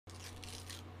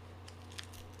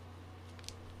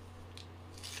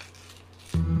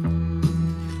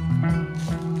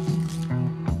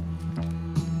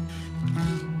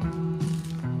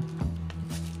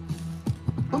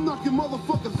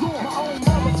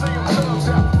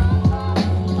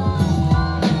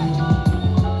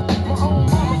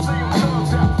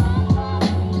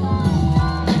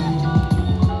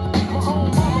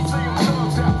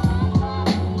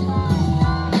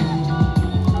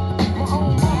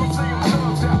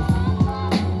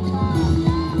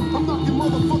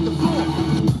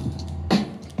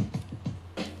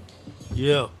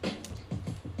Yeah.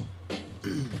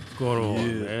 What's going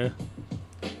on, man?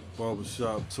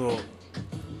 Barbershop Talk.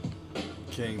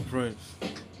 King Prince.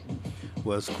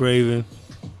 Wes Craven.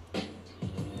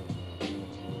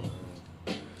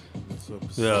 This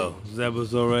episode. Yo, this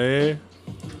episode right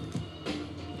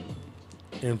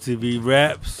here. MTV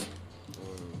Raps.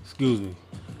 Excuse me.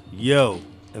 Yo,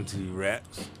 MTV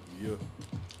Raps. Yeah.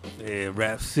 Yeah,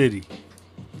 Rap City.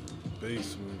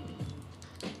 Basement.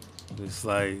 It's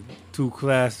like two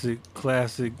classic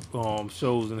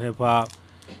shows in hip hop.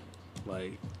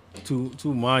 Like two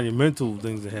monumental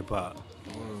things in hip hop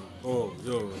Oh,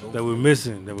 yo. that we're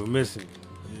missing.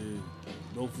 Yeah.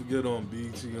 Don't forget on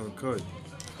BET Uncut.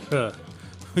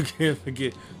 We can't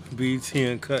forget BET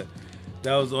Uncut.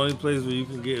 That was the only place where you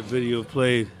can get a video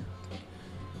played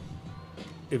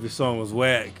if your song was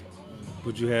whack,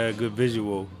 but you had a good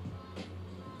visual.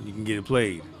 You can get it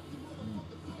played.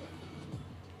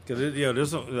 Cause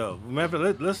there's some. Matter of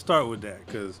fact, let's start with that,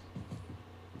 cause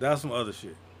that's some other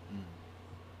shit.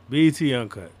 BET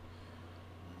Uncut,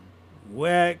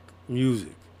 whack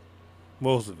music,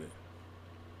 most of it.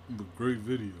 But great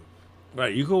video.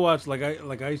 Right, you can watch like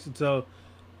I used to tell.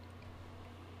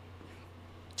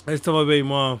 I used to tell my baby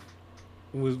mom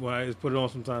when I just put it on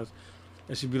sometimes,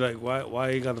 and she'd be like,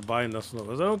 "Why you got to buy enough stuff?"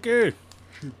 I said, "I don't care.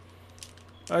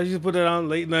 I used to put that on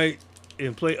late night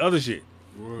and play other shit.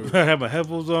 Word. I have my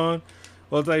headphones on,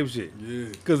 all type of shit. Yeah.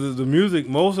 Because the music,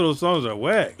 most of those songs are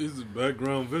whack. It's the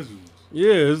background visuals.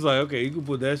 Yeah, it's like, okay, you can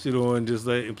put that shit on just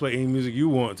like and play any music you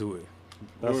want to it.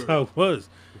 That's Word. how it was.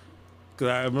 Because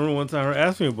I remember one time her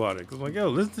asked me about it. Because I'm like, yo,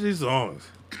 listen to these songs.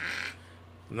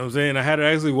 You know what I'm saying? I had her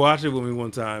actually watch it with me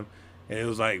one time. And it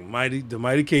was like, the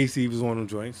Mighty Casey was one of them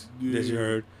joints that you Yeah.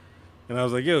 heard. And I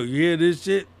was like, yo, you hear this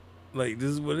shit? Like, this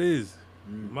is what it is.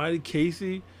 Mm. Mighty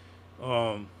Casey,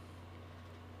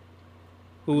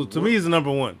 who to me is the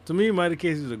number one. To me, Mighty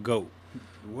Casey is the GOAT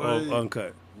of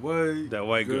Uncut. That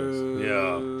white girls.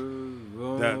 Yeah.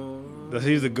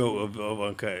 He's the GOAT of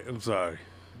Uncut. I'm sorry.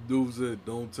 Dude said,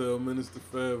 "Don't tell Minister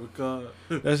Farrakhan."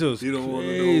 That shit was He don't want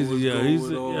to know crazy. what's Yeah,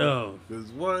 going on. yo.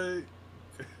 Cause white.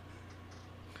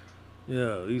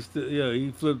 Yeah,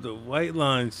 he flipped the white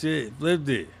line shit. Flipped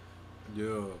it.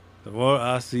 Yeah. The more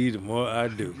I see, the more I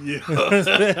do. Yeah.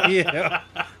 Yeah.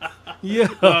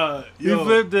 Yeah. He Yo.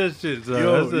 flipped that shit, son.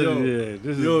 Yo, I said, yo. yeah,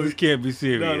 this can't be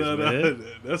serious, No, man.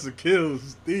 that's a kill,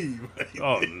 Steve. Right?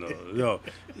 Oh no,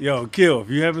 yo, Kill. If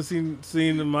you haven't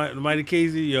seen the Mighty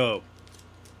Casey, yo,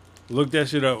 look that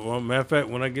shit up. Well, matter of fact,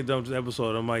 when I get done with this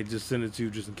episode, I might just send it to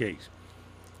you just in case,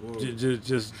 Word.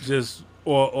 just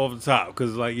off the top,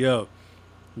 cause like, yo,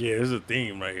 yeah, there's a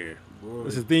theme right here. Word.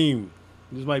 It's a theme.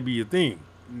 This might be your theme.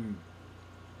 Mm.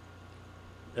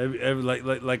 Every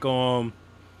like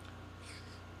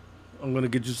I'm gonna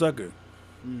get you sucker.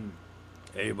 Mm.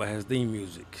 Everybody has theme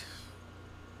music.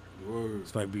 Word.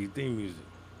 This might be theme music.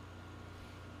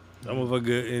 That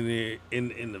motherfucker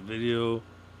in the video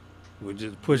was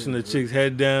just pushing the chick's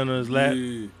head down on his lap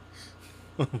Yeah.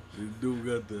 This dude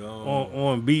got the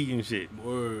on beat and shit.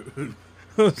 word.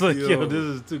 I was like, Yo. yo, this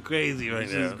is too crazy right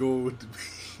He's now. just going with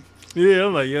the Yeah,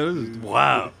 I'm like, yo, this is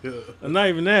wild. Yeah. And not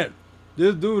even that.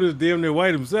 This dude is damn near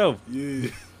white himself. Yeah.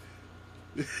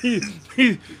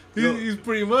 He's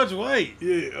pretty much white.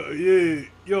 Yeah.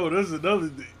 Yo, that's another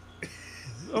thing.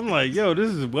 I'm like, yo,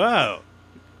 this is wild.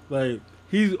 Like,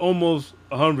 he's almost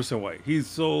 100% white.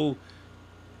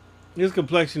 His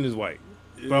complexion is white.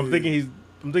 But I'm thinking he's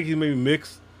maybe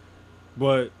mixed.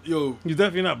 But Yo. he's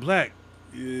definitely not black.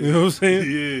 Yeah. You know what I'm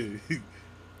saying? Yeah.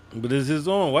 But it's his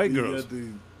own white He girls. got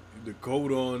the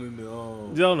coat on and the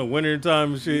Y'all in the winter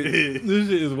time and shit. Yeah. This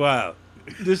shit is wild.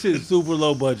 This shit is super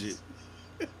low budget.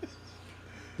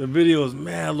 The video is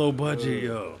mad low budget,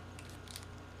 yo.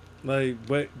 Like,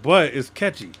 but it's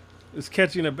catchy. It's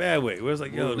catchy in a bad way. Where it's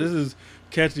like, yo, Word. this is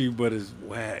catchy, but it's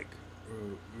whack.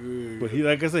 yeah. But he,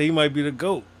 like I said, he might be the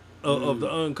GOAT of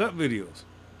the uncut videos.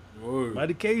 Word.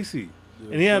 Mighty Casey.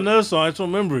 Yeah, And he had but- another song, I just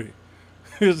don't remember it.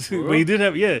 But he did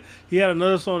have, he had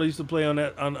another song that used to play on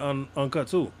that on Uncut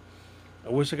too. I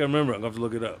wish I could remember. I'm gonna have to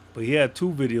look it up. But he had two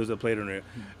videos that played on there.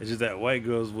 It's just that White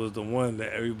Girls was the one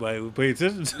that everybody would pay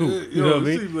attention to. Yeah, You know yo, what I it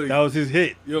mean? seems like- That was his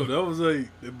hit. Yo, that was like,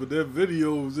 but that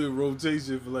video was in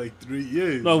rotation for like 3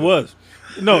 years. No, it was.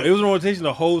 No, it was in rotation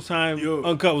the whole time Yo.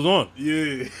 Uncut was on.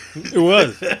 Yeah. It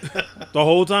was. The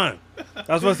whole time.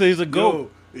 That's why I say he's a GOAT. Yo,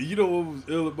 and you know what was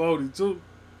ill about it too?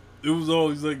 It was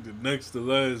always like the next to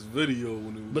last video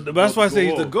when it was. But that's why I about to say go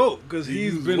he's the off. GOAT. Because He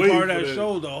he's was been waiting part of for that that.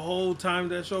 show the whole time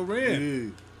that show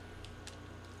ran.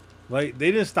 Yeah. Like,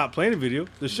 they didn't stop playing the video.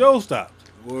 The show stopped.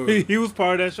 Word. He was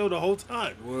part of that show the whole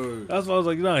time. Word. That's why I was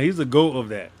like, nah, he's the GOAT of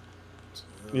that.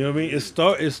 You know what I mean?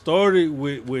 It started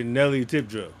with Nelly Tip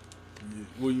Drill. Yeah.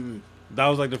 What you mean? That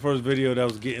was like the first video that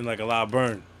was getting like a lot of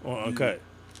burn on Uncut.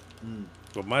 Mm.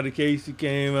 But Mighty Casey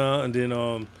came out, and then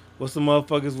what's the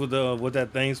motherfuckers with what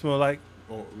that thing smell like?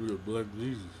 Oh, real Black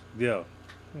Jesus. Yeah,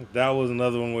 that was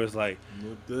another one where it's like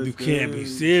What that you can't be thing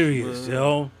serious,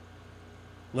 smell.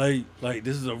 yo. Like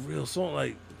this is a real song.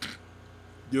 Like,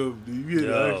 Yo, do you hear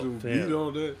the actual beat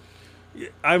on that? yeah,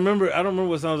 I don't remember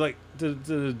what it sounds like to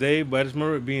the day, but I just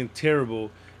remember it being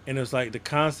terrible. And it's like the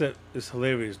concept is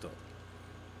hilarious though.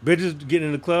 Bitches getting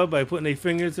in the club by putting their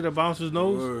finger to the bouncer's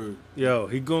nose. Word. Yo,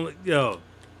 he going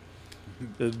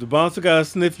the bouncer gotta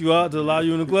sniff you out to allow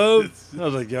you in the club. I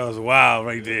was like, yo, it's wild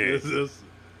right there.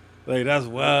 Like that's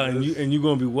wild, and you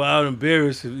gonna be wild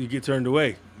embarrassed if you get turned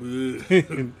away.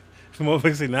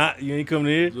 Motherfuckers say, nah, you ain't coming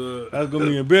here. That's gonna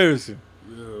be embarrassing.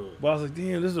 Yeah. But I was like,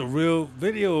 damn, this is a real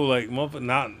video. Like, motherfucker,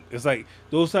 not. It's like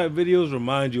those type of videos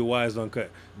remind you why it's uncut,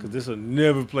 because this will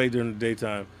never play during the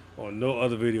daytime on no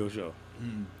other video show.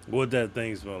 Mm. What that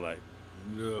thing smell like?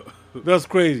 Yeah. That's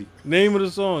crazy. Name of the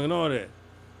song and all that.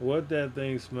 What that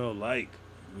thing smell like?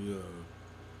 Yeah.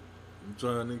 I'm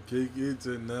trying to kick it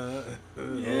tonight.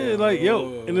 Yeah, like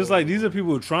yo, and it's like these are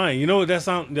people trying. You know what that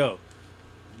sound? Yo,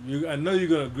 I know you're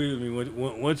gonna agree with me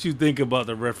once you think about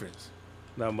the reference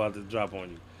that I'm about to drop on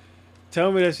you.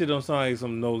 Tell me that shit don't sound like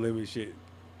some No Limit shit.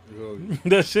 Yo.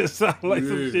 That shit sound like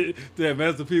some shit that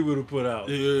Master P would have put out.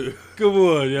 Yeah. Come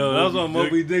on, yo. That was on Moby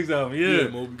Moby Dick's album. Yeah.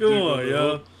 Moby Come Dick on, on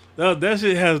yo. That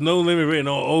shit has No Limit written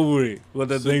all over it. What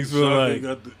that thing feel like.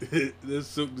 Let's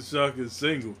Silk the Shocker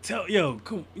single.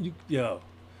 Yo.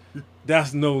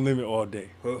 That's No Limit all day.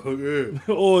 Yeah.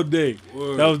 All day.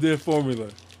 Word. That was their formula.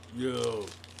 Yo.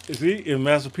 See, if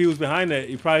Master P was behind that,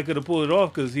 he probably could have pulled it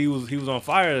off because he was on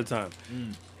fire at the time.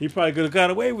 Mm. He probably could have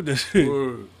got away with this shit.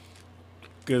 Word.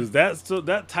 Because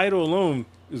that title alone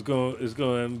is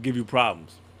gonna give you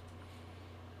problems.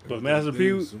 But Master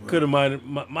P could have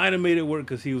might have made it work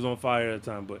because he was on fire at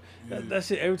the time. But that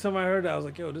shit, every time I heard that, I was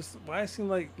like, yo, this why it seemed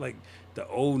like the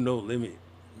old No Limit,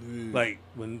 like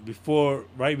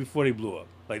right before they blew up,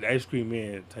 like the Ice Cream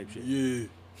Man type shit. Yeah.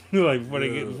 Like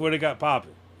before they got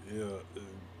popping. Yeah.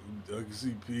 I can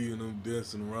see P and them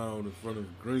dancing around in front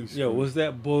of green screen. Yo, what's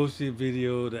that bullshit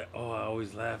video that I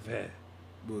always laugh at?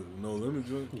 But No Limit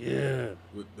joint? Yeah.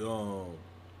 With the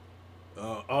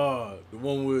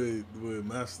one where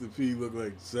Master P looked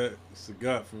like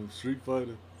Sagat from Street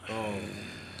Fighter.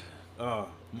 How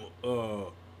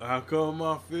come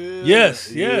I feel?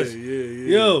 Yes. Yeah.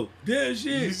 Yo, that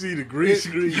shit. You see the green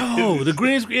screen? Yo, the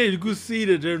green screen. Yeah, you could see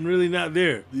that they're really not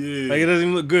there. Yeah. Like it doesn't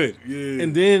even look good. Yeah.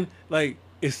 And then like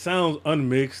it sounds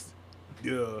unmixed.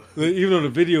 Yeah. Even though the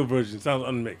video version sounds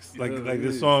unmixed. Like Yeah,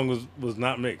 this song was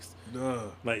not mixed. Nah.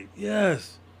 Like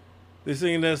yes, they're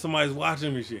saying that somebody's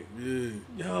watching me shit. Yeah.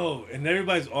 Yo, and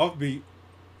everybody's offbeat.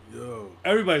 Yo.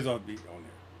 Everybody's offbeat on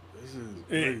there. This is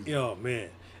crazy. Yo, man.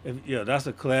 That's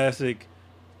a classic,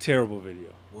 terrible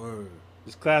video. Word.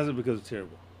 It's classic because it's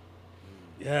terrible.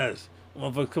 Yes.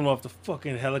 Motherfuckers coming off the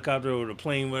fucking helicopter or the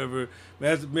plane, whatever.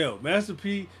 Master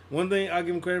P, one thing I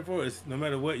give him credit for is no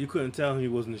matter what, you couldn't tell him he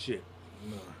wasn't the shit.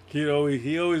 Nah. He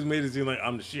always made it seem like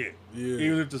I'm the shit. Yeah.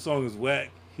 Even if the song is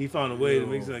whack, he found a way to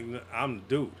make it like no, I'm the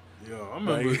dude. Yo, I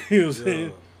remember. Like, you know what I'm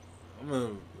saying? I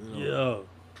remember. Yo.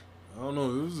 I don't know.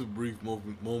 It was a brief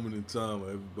moment in time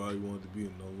where everybody wanted to be a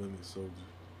No Limit soldier.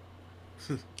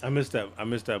 I missed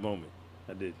that moment.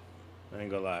 I did. I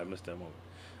ain't gonna lie, I missed that moment.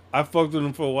 I fucked with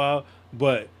him for a while,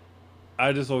 but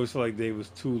I just always felt like they was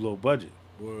too low budget.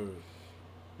 Word.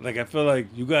 Like I feel like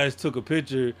you guys took a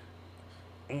picture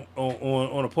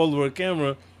on a Polaroid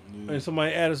camera and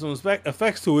somebody added some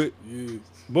effects to it. Yeah.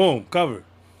 Boom, cover.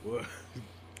 What?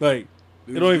 Like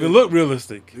it don't even look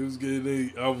realistic. It was getting their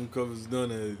album covers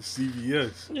done at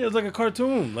CVS. Yeah, it's like a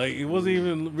cartoon. Like it wasn't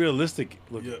even realistic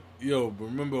looking. Yeah, yo, but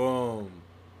remember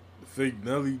the fake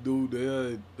Nelly dude they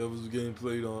had that was getting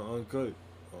played on Uncut,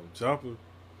 Chopper.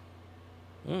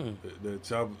 Mm. That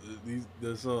Chopper,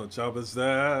 that song Chopper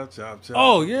Style, Chop.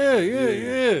 Oh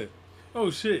yeah. Oh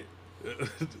shit.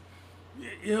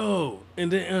 Yo,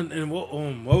 and then and what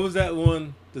was that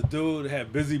one? The dude that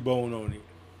had Busy Bone on it.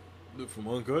 From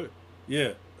Uncut.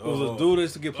 Yeah, it was a dude that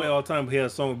used to get played all the time, but he had a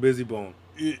song with Busy Bone.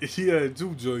 He had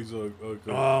two joints on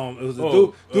Uncut. It was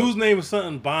a dude's name was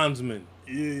something Bondsman.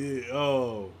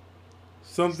 Yeah.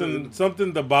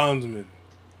 Something the Bondsman.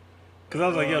 Cause I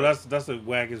was like, yo, that's the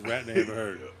wackest rap they ever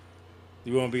heard.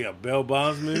 You want to be a Bell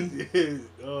Bondsman? Yeah.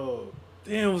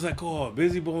 Damn, what's that called?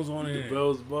 Busy Bones on it. The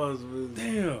Bell's Bondsman.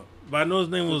 Damn. But I know his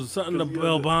name was something the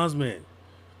Bell Bondsman.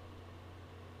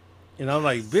 And I'm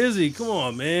like, Busy, come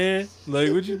on, man.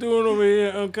 Like, what you doing over here,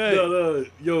 Uncut? No,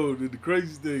 yo, the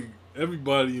crazy thing,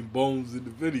 everybody in Bones in the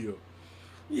video.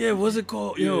 Yeah, what's it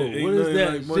called? Yeah, Yo, ain't what is nothing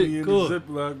that like money shit in called? the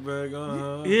Ziploc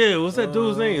bag, Yeah, what's that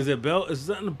dude's name? Is it Bell? Is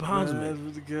that the Bondsman?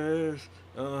 With the cash,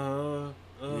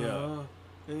 Yeah.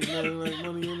 Ain't nothing like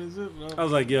money in the Ziploc. I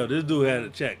was like, yo, this dude had a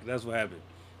check. That's what happened.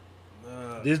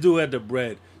 Nah. This dude had the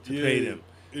bread to pay them.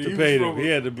 To pay them. He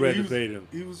had the bread to pay them.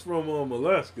 He was from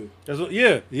Alaska. That's what.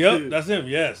 Yeah. Yep. That's him.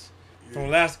 Yes. From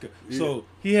Alaska. Yeah. So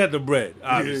he had the bread,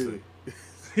 obviously.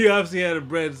 He obviously had the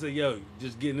bread to say, yo,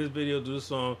 just get in this video, do this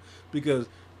song. Because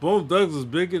Bone Thugs was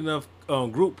big enough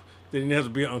group that he didn't have to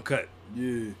be Uncut.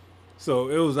 Yeah. So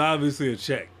it was obviously a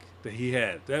check that he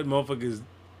had. That motherfucker is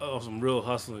some real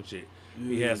hustling shit. Yeah.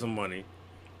 He had some money,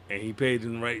 and he paid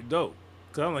in the right dough.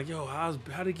 Cause I'm like, yo, how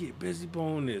they get Busy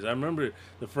Bone this? I remember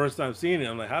the first time seeing it.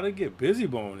 I'm like, how they get Busy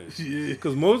Bone this? Yeah.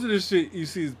 Cause most of this shit you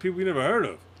see is people you never heard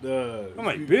of. I'm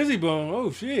like, Busy Bone?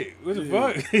 Oh shit, what the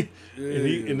fuck?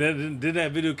 And then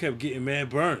that video kept getting mad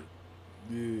burned.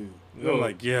 Yeah. I'm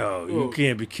like, yo, you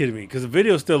can't be kidding me. Cause the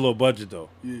video's still low budget though.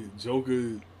 Yeah,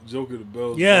 Joker the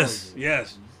Bells.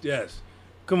 Yes.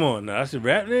 Come on now, that's the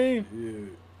rap name?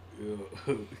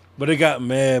 Yeah. But it got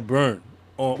mad burned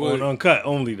on Uncut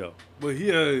only though. But he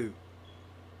had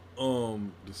the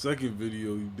second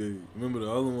video he did. Remember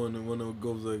the other one, the one that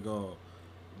goes like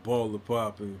baller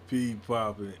popping, pea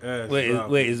popping, ass.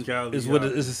 Wait, is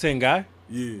the same guy?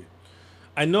 Yeah.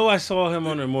 I know I saw him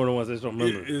on there more than once. I just don't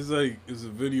remember. It's a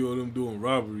video of them doing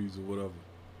robberies or whatever.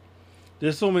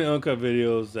 There's so many Uncut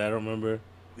videos that I don't remember.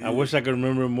 Yeah. I wish I could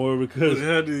remember more because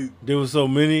there was so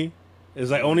many.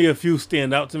 It's like only a few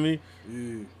stand out to me.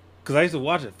 Yeah. Because I used to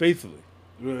watch it faithfully.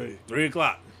 Right. 3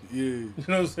 o'clock. Yeah. You know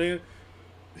what I'm saying?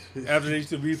 After they used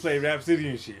to replay Rap City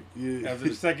and shit. Yeah. After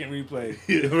the second replay,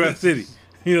 Rap City.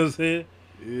 You know what I'm saying?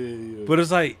 Yeah. But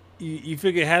it's like, you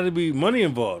figure it had to be money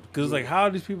involved. Because it's like, how are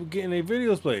these people getting their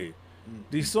videos played?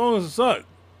 These songs suck.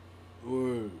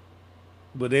 Word.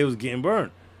 But they was getting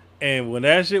burned. And when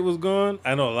that shit was gone,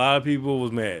 I know a lot of people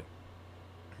was mad.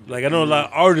 Like, I know a lot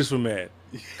of artists were mad.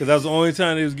 Because that was the only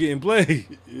time they was getting played.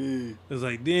 Yeah. It's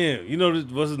like, damn, you know,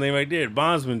 what's his name right there?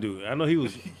 Bondsman dude. I know he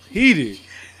was heated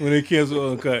when they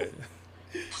canceled Uncut.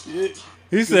 Yeah.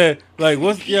 He said, like,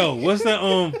 what's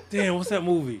that, damn, what's that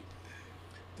movie?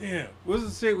 Damn, what's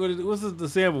the shit, what's the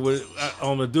sample where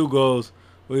the dude goes,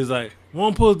 where he's like, what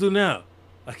I'm supposed to do now?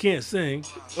 I can't sing.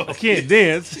 I can't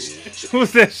dance.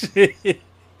 What's that shit?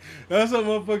 That's what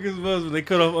motherfuckers was when they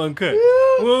cut off Uncut.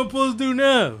 What am I supposed to do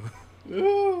now?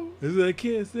 He's like, I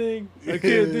can't sing. I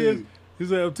can't dance.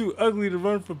 He's like, I'm too ugly to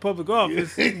run for public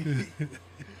office.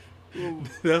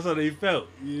 That's how they felt.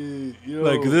 Yeah, yo.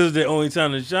 Like, cause this is their only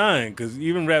time to shine. Cause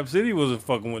even Rap City wasn't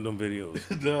fucking with them videos.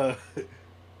 Nah.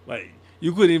 Like,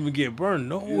 you couldn't even get burned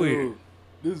nowhere. Yo,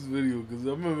 this video, cause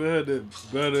I remember I had that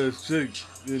badass chick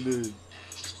in the.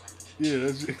 Yeah,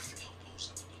 that's it.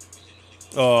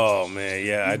 Oh man,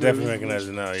 yeah, I definitely recognize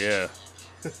it now. Yeah,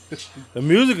 the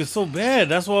music is so bad.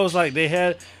 That's why I was like,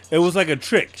 it was like a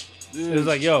trick. Yeah. It was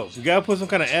like, yo, we gotta put some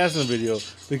kind of ass in the video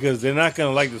because they're not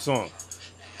gonna like the song.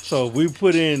 So if we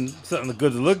put in something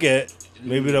good to look at,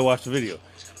 maybe they'll watch the video.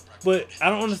 But I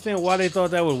don't understand why they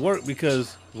thought that would work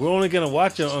because we're only gonna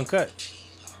watch it uncut.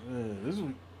 Man, this is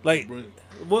like,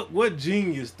 what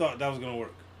genius thought that was gonna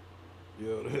work?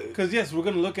 Because yes, we're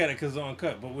gonna look at it because it's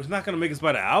uncut, but it's not gonna make us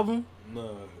buy the album. Nah,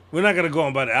 we're not gonna go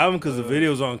and buy the album because the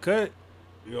video's uncut.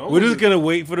 Yo, we're just gonna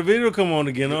wait for the video to come on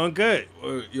again uncut.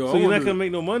 Yo, so you're not gonna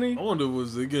make no money. I wonder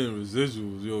was they getting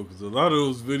residuals, yo? Because a lot of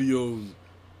those videos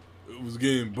was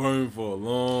getting burned for a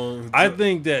long time. I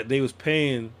think that they was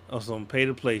paying on some pay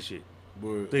to play shit.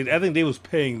 I think they was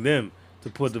paying them to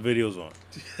put the videos on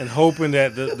and hoping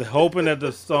that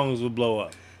the songs would blow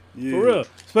up. Yeah. For real.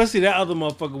 Especially that other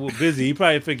motherfucker was busy. He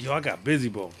probably figured, yo, I got Busy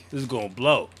Bone. This is gonna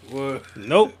blow. What?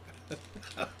 Nope.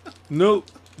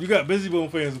 Nope. You got Busy Bone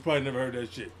fans who probably never heard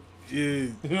that shit. Yeah.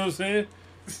 You know what I'm saying?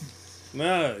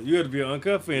 Nah, you had to be an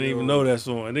Uncut fan and even know that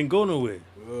song. It didn't go nowhere.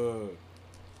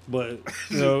 But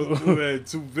you know, you had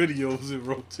 2 videos in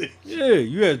rotation. Yeah,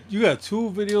 you got 2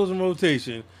 videos in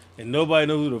rotation and nobody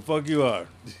knows who the fuck you are.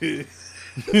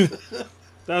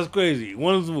 That's crazy.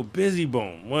 One of them was Busy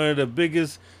Bone, one of the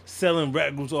biggest selling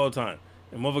rap groups of all time.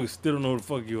 And motherfuckers still don't know who the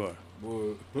fuck you are.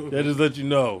 Boy. That just let you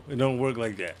know it don't work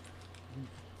like that.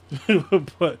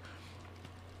 But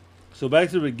so back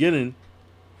to the beginning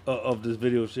of this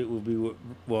video shit will be with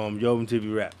Yo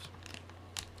MTV Raps.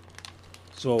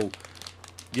 So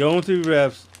Yo MTV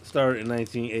Raps started in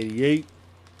 1988.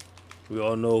 We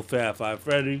all know Fab Five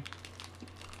Freddy.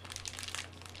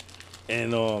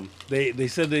 And they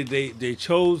said they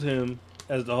chose him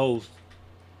as the host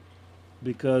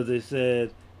because they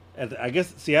said, I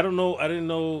guess. See, I don't know. I didn't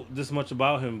know this much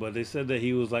about him, but they said that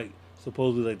he was like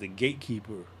supposedly like the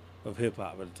gatekeeper of hip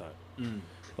hop at the time.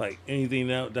 Like anything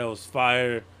that was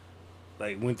fire,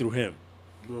 like went through him.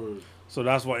 Good. So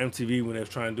that's why MTV, when they was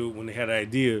trying to do, when they had an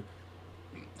idea,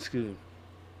 excuse me,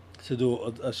 to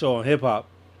do a show on hip hop,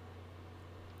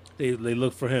 they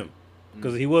looked for him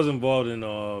because he was involved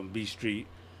in B Street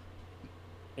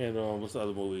and what's the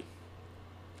other movie?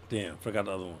 Damn, forgot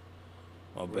the other one.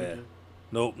 Oh, bad.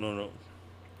 Nope, no.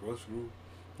 Rush Group.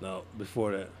 No,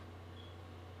 before that.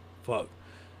 Fuck.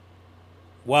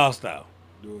 Wild Style.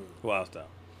 Good. Wild Style.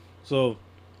 So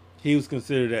he was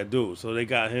considered that dude. So they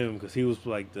got him because he was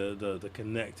like the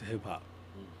connect to hip hop.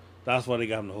 That's why they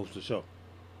got him to host the show.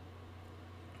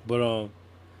 But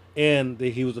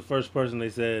he was the first person they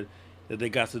said that they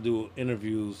got to do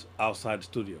interviews outside the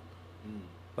studio.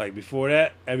 Like before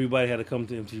that, everybody had to come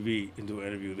to MTV and do an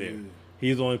interview there.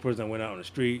 He's the only person that went out on the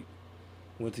street,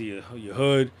 went to your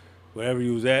hood, wherever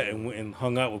you was at, and went and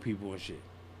hung out with people and shit.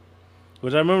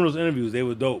 Which I remember those interviews; they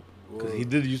were dope because he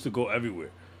used to go everywhere.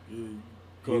 Yeah, you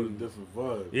caught a different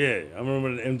vibe. Yeah, I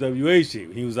remember the MWA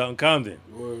shit. He was out in Compton.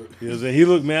 Word. You know what I'm saying? He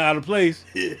looked out of place,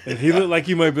 and he looked like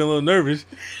he might be a little nervous,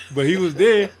 but he was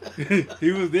there.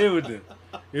 He was there with them.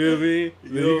 You know what I mean?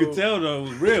 You could tell though it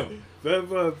was real. Fat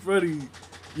Five Freddy,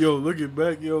 looking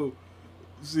back,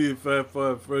 seeing Fat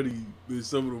Five Freddy in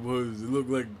some of them hoods, it looked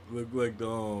like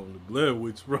the Blair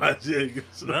Witch Project.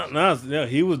 Yeah,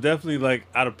 he was definitely like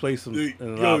out of place in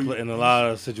a lot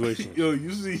of situations.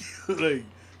 You see, like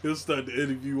he'll start the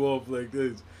interview off like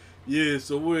this. Yeah,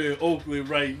 so we're in Oakland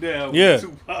right now. Yeah,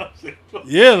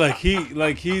 yeah, like he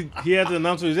had to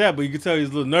announce where he's at, but you could tell he's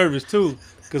a little nervous too.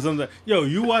 Cause I'm like,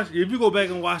 if you go back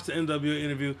and watch the NWA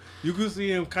interview, you can see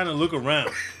him kind of look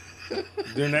around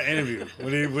during that interview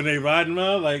when they riding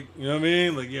around, like, you know what I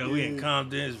mean? Like, we in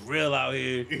Compton, it's real out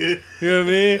here. You know what I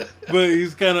mean? But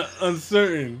he's kind of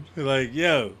uncertain. Like,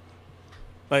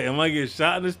 like, am I getting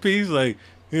shot in this piece? Like,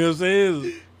 you know what I'm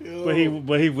saying?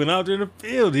 But he went out there in the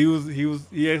field.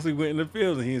 He actually went in the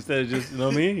field, and he instead of just, you know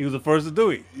what I mean? He was the first to do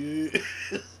it.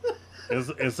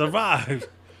 And survived.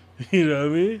 You know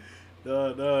what I mean?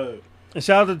 No. And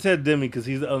shout out to Ted Demme because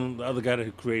he's the other guy that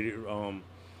who created Young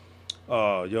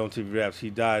TV Raps.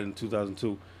 He died in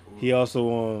 2002. He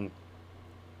also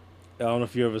I don't know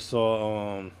if you ever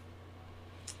saw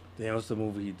what's the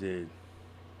movie he did?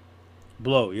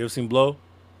 Blow. You ever seen Blow?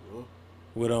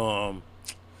 With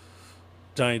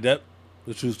Johnny Depp,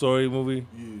 the true story movie.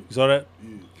 Yeah. You saw that?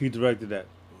 Yeah. He directed that.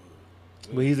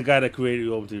 But he's the guy that created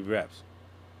Young TV Raps.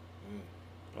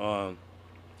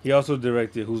 He also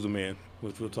directed Who's the Man,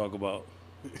 which we'll talk about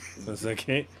in a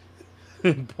second.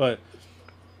 But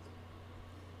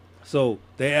so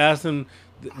they asked him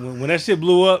when that shit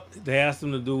blew up. They asked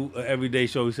him to do an everyday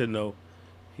show. He said no.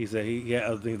 He said he had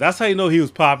other things. That's how you know he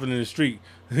was popping in the street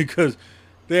because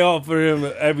they offered him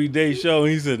an everyday show,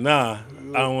 and he said, "Nah,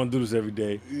 I don't want to do this every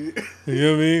day." You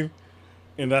know what I mean?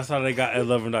 And that's how they got Ed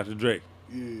Lover and Dr. Dre.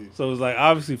 Yeah. So it was like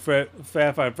obviously Fat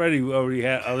Five Freddy already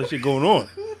had other shit going on.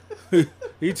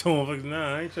 He told him like,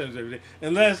 "Nah, I ain't trying to do this every day."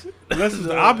 Unless it's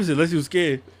the opposite. Unless he was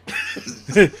scared.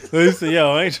 So he said,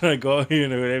 I ain't trying to go out here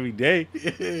and do it every day.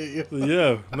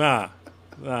 So, nah.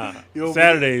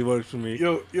 Saturday works for me.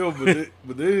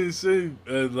 But they didn't say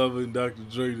Ed Lover and Dr.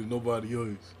 Dre to nobody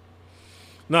else.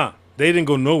 Nah, they didn't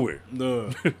go nowhere. No.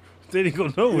 They didn't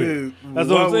go nowhere. Yeah, that's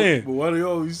what I'm saying. But why they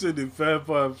always said that Fat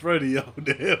Five Freddy out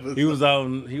there? He was out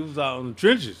in the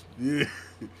trenches. Yeah.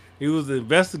 He was the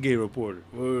investigative reporter.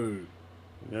 Word.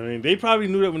 I mean, they probably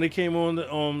knew that when they came on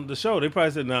the show. They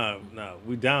probably said, "Nah,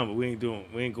 we down, but we ain't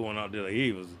going out there like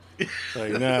he was."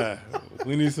 Like, nah,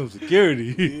 we need some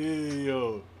security.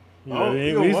 Yeah, You know what I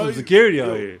mean? We need some security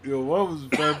out here. Why was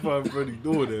Fat Five Freddy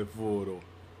doing that for though?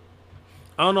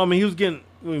 I don't know. I mean, he was doing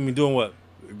what?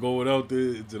 Going out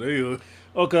there today.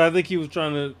 Oh, because I think he was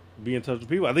trying to be in touch with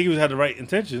people. I think he had the right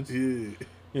intentions. Yeah.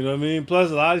 You know what I mean?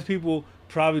 Plus, a lot of these people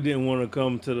probably didn't want to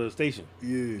come to the station.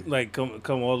 Yeah. Like, come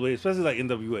all the way, especially like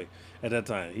NWA at that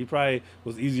time. He probably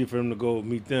was easier for him to go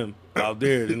meet them out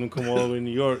there than to come all the way to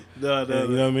New York. Nah. You know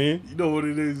what I mean? You know what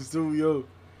it is, too,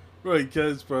 Right,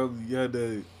 cats probably had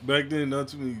that. Back then, not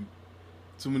too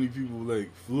many people, like,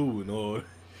 flew and all.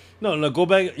 No, go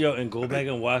back,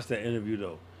 and watch that interview,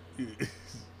 though.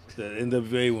 The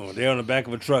NWA one. They're on the back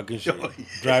of a truck and shit.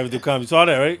 Driving through Compton. You saw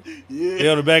that, right? Yeah.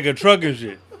 They're on the back of a truck and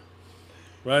shit.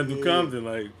 Riding through Compton.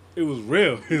 Like, it was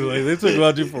real. Like, they took you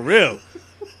out there for real.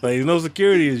 Like, no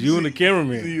security. It's you and the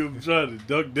cameraman. See him trying to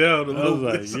duck down a little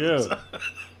bit.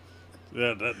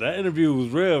 Yeah, that interview was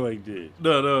real right there.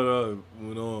 No.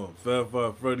 When Fat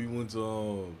Five Freddy went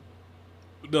to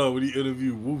when he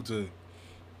interviewed Wu-Tang.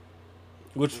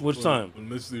 Which time?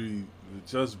 Mystery,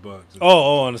 the chess box.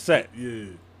 On the set. Yeah.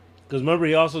 Because remember,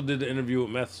 he also did the interview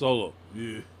with Meth Solo.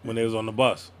 Yeah. When they was on the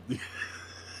bus.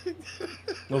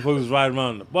 Motherfuckers was riding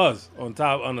around the bus on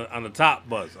the top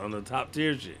bus, on the top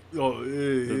tier shit. Oh,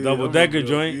 yeah. The double decker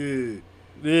joint. Yeah.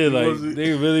 Yeah, like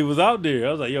they really was out there.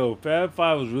 I was like, yo, Fab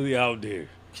Five was really out there.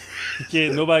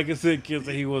 Nobody can say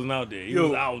he wasn't out there. He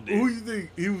was out there. Who you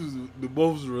think he was the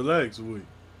most relaxed with?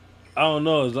 I don't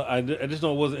know. I just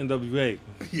know it wasn't NWA.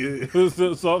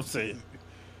 Yeah. So I'm saying.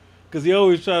 Because he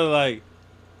always try to, like,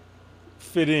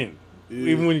 fit in. Yeah.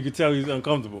 Even when you could tell he's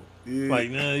uncomfortable. Yeah. Like,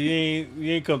 nah,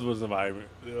 you ain't comfortable in this environment.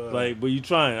 Yeah. Like, but you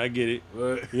trying. I get it.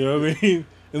 Right. You know what I mean?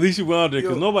 At least you went out there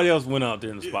because nobody else went out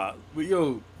there in the spot. But,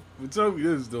 tell me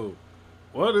this, though.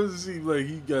 Why does it seem like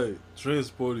he got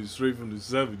transported straight from the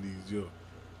 70s, yo?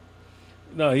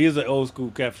 No, he is an old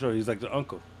school cat for sure. He's like the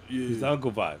uncle. Yeah. He's the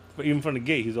uncle vibe. But even from the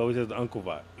gate, he's always has the uncle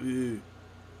vibe. Yeah.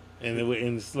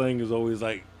 And the slang is always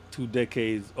like 2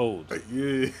 decades old. Yeah.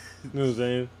 You know what I'm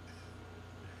saying?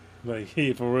 Like,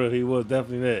 for real, he was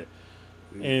definitely that.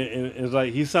 Yeah. And it's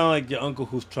like, he sound like your uncle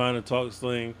who's trying to talk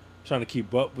slang, trying to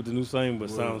keep up with the new slang, but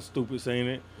sounds stupid saying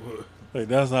it. Like,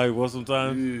 that's how he was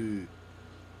sometimes. Yeah.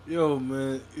 Yo,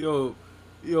 man.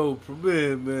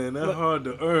 Premier, man. That's hard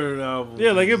to earn album.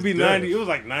 Yeah, like it'd be 90. It was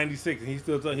like 96, and he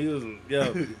still thought he was,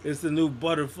 it's the new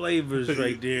butter flavors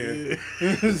right there. Yeah.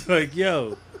 It's like,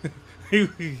 yo. You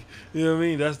know what I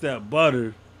mean? That's that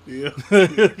butter. Yeah. You know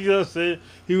what I'm saying?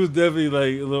 He was definitely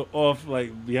like a little off,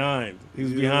 like behind. He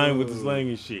was behind with the slang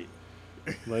and shit.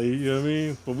 Like, you know what I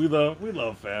mean? But we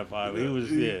love Fab Five. He was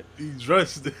He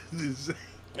dressed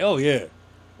Oh yeah.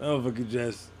 I don't fucking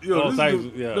just all types.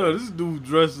 No, this dude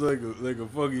dressed like a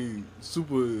fucking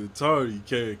Super Atari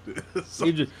character.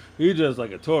 he dressed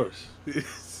like a tourist.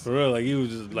 For real, like he was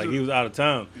just like he was out of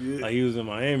town. Yeah. Like he was in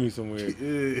Miami somewhere.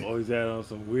 Yeah. Always had on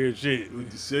some weird shit.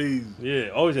 With the shades. Yeah,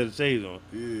 always had the shades on.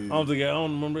 Yeah. I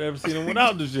don't remember ever seeing him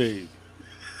without the shades.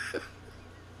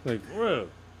 Like, for real.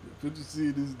 Could you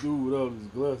see this dude without his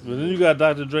glasses? But then you got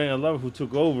Dr. Dre and Lover who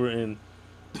took over and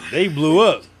they blew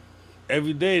up.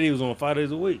 Every day they was on 5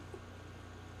 days a week.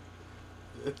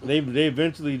 They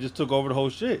eventually just took over the whole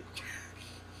shit.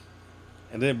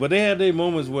 But they had their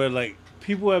moments where like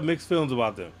people have mixed feelings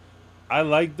about them. I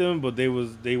liked them, but they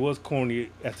was corny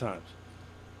at times.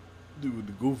 Dude with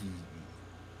the goofy.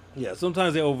 Yeah,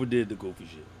 sometimes they overdid the goofy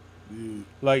shit. Yeah.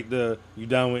 Like the You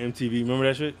Down with MTV, remember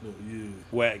that shit? Oh, yeah.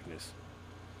 Whackness.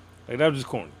 Like that was just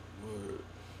corny. Word.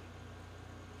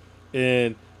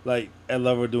 And like Ed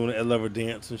Lover doing the Ed Lover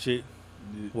dance and shit.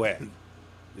 Yeah. Whack.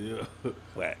 Yeah.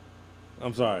 Whack.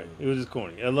 I'm sorry. It was just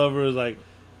corny. Ed Lover is like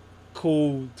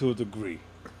cool to a degree.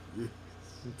 Yeah.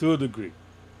 To a degree.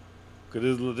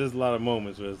 Because there's a lot of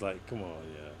moments where it's like, come on,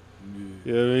 yeah.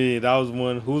 You know what I mean? That was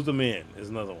one. Who's the Man is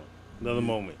another one. Another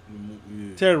moment.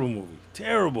 Yeah. Terrible movie.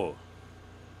 Terrible.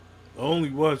 I only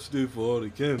watched it for all the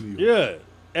cameos. Yeah.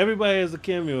 Everybody has a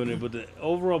cameo in it, but the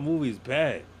overall movie is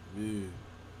bad. Yeah.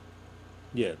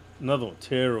 Yeah. Another one.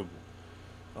 Terrible.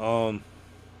 Do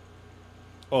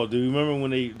you remember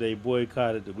when they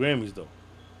boycotted the Grammys though?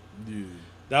 Yeah.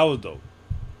 That was dope.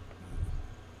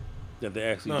 That they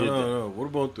actually did that. No. What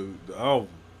about the album?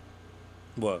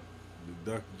 What?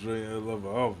 The Dr. Dre and Ed Lover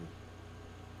album.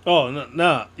 Oh,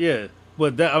 nah, yeah.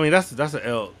 But that's an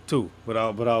L too. But I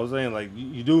was saying like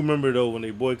you do remember though when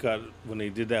they boycotted when they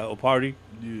did that whole party?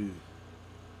 Yeah.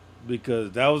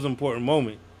 Because that was an important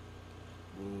moment.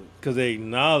 Because they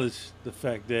acknowledged the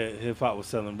fact that hip hop was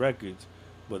selling records,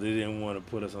 but they didn't want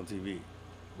to put us on TV.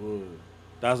 Word.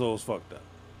 That's what was fucked up.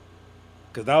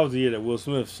 Because that was the year that Will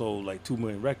Smith sold like 2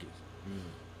 million records.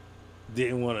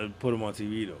 Didn't want to put him on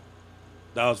TV though.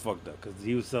 That was fucked up because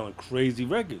he was selling crazy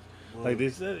records. Word. Like they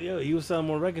said, he was selling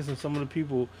more records than some of the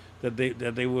people that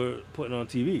they were putting on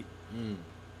TV.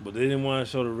 But they didn't want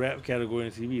to show the rap category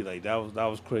on TV. Like that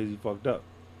was crazy fucked up.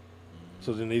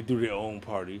 So then they threw their own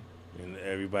party, and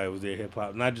everybody was there hip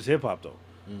hop, not just hip hop though.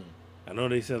 I know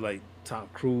they said like Tom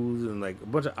Cruise and like a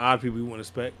bunch of odd people you wouldn't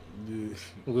expect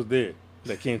was there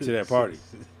that came to that party.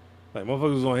 Like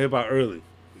motherfuckers was on hip hop early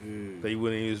that you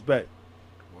wouldn't even expect.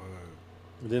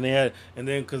 And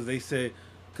then because they said,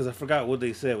 because I forgot what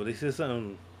they said, but they said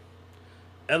something.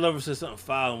 Ed Lover said something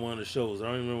foul on one of the shows. I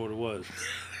don't even remember what it was.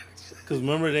 Because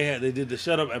remember they did the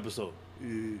Shut Up episode.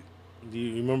 Yeah. Do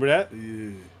you remember that?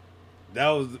 Yeah. That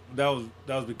was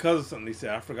because of something they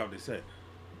said. I forgot what they said.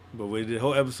 But we did a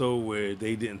whole episode where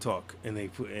they didn't talk and they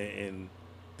put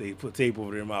tape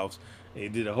over their mouths and they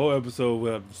did a whole episode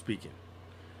without them speaking,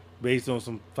 based on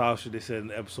some foul shit they said in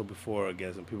the episode before, I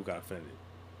guess, and people got offended.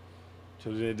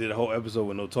 So they did a whole episode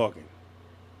with no talking.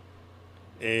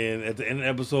 And at the end of the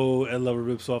episode, Ed Lover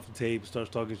rips off the tape, starts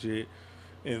talking shit,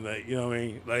 and like, you know what I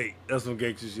mean? Like, that's some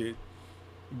gangster shit.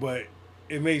 But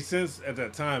it made sense at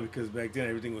that time because back then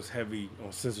everything was heavy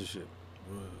on censorship.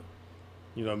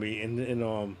 You know what I mean?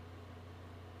 And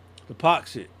the Pac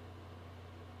shit.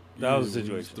 That was the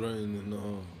situation. He was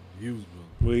threatening Hughes,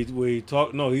 Where he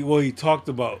talked. No, he talked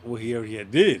about what he already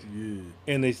had did. Yeah.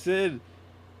 And they said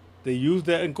they used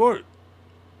that in court.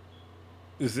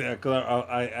 Cause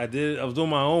I was doing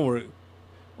my homework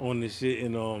on this shit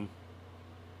in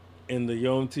the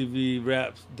Yo MTV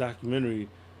Raps documentary.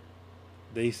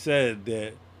 They said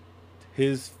that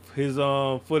his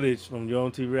footage from Yo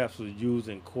MTV Raps was used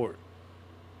in court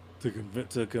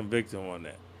to convict him on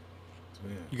that.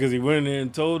 Damn. Because he went in there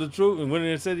and told the truth and went in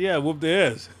there and said, "Yeah, whoop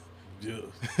their ass."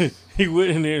 Yeah. He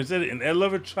went in there and said it, and Ed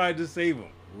Lover tried to save him.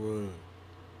 Word.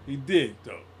 He did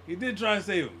though. He did try to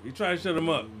save him. He tried to shut him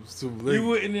up. He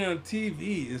went in there on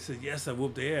TV and said, "Yes, I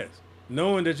whooped their ass,"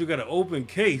 knowing that you got an open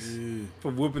case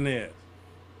for whooping their ass.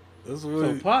 That's what.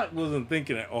 So Pac wasn't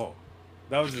thinking at all.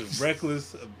 That was just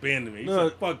reckless abandonment. He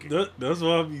said, "Fuck it." That's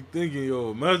why I be thinking,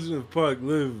 yo, imagine if Pac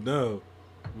lived now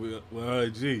with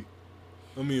IG.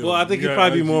 I mean, well, I think he'd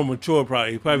probably be more mature.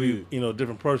 Probably, he'd probably be,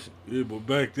 different person. Yeah, but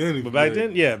back then,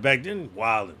 back then,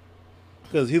 wilding,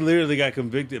 because he literally got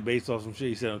convicted based off some shit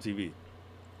he said on TV.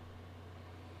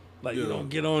 Like, you don't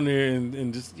get on there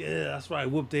and just, that's right,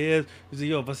 whoop their ass. He said,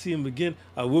 yo, if I see him again,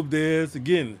 I whoop their ass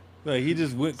again. Like, he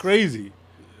just went crazy.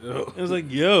 It was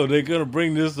like, yo, they're going to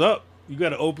bring this up. You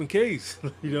got an open case.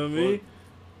 You know what I mean?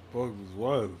 Fuck was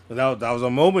wild. But that was a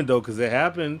moment, though, because it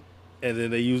happened, and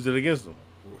then they used it against him.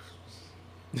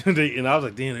 And I was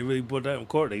like, damn, they really put that in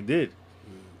court. They did.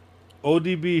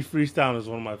 ODB freestyle is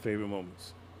one of my favorite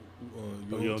moments.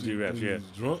 Yo MTV Raps, yeah.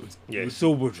 Drunk? Yeah,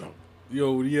 super drunk.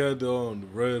 Yo, he had the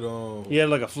red he had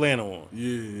like a flannel on.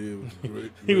 Yeah, it was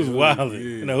great. He was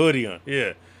wilding and a hoodie on.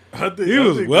 Yeah. He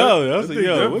was wilding. I was like,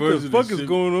 yo, what the fuck is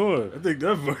going on? I think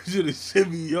that version of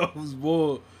Shimmy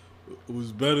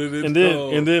was better than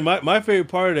And then my favorite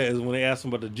part of that is when they asked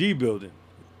him about the G building.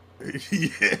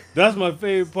 Yeah. That's my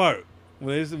favorite part.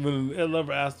 When Ed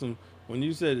Lover asked him, when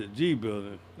you said the G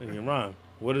building in your rhyme,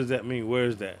 what does that mean? Where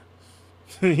is that?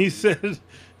 he said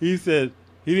he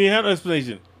didn't have no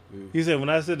explanation. He said, when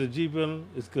I said the G building,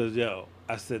 it's because, yo,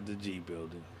 I said the G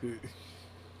building.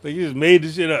 Like, you just made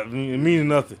the shit up. It means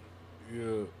nothing.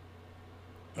 Yeah.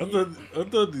 I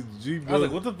thought the G building. I was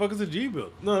like, what the fuck is the G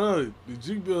building? No, the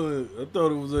G building, I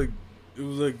thought it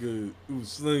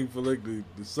was slang for like the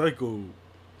psycho.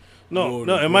 No,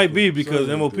 it might be because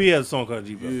MOP has a song called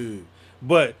G building. Yeah.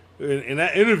 But in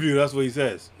that interview, that's what he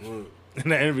says. What? In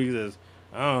that interview, he says,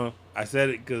 I said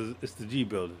it because it's the G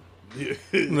building. Yeah.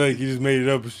 Like, he just made it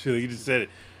up and shit. He just said it.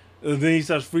 And then he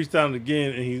starts freestyling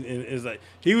again, and it's like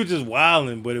he was just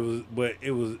wilding, but it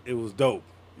was dope.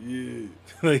 Yeah,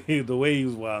 like the way he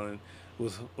was wilding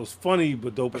was funny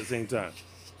but dope at the same time.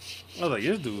 I was like,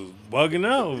 this dude was bugging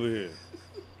out over here.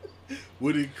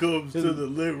 When it comes to the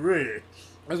lit red,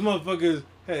 this motherfucker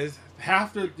has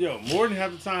more than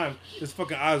half the time his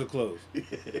fucking eyes are closed.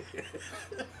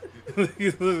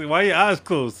 Why your eyes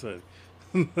closed, son?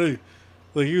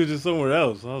 Like he was just somewhere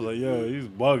else. I was like, yo, he's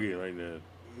bugging right now.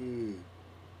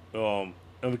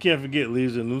 And we can't forget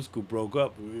Leisure and New School broke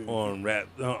up on Yo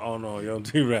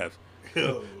MTV Raps.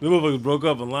 The motherfuckers broke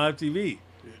up on live TV.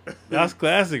 That's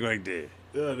classic right there.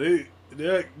 Yeah,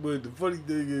 they act, but the funny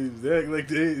thing is they act like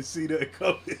they didn't see that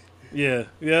coming. Yeah,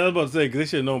 I was about to say, because they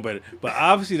should have known better. But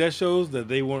obviously that shows that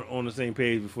they weren't on the same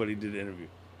page before they did the interview.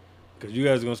 Because you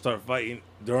guys are going to start fighting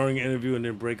during an interview and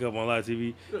then break up on live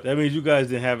TV. That means you guys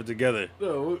didn't have it together.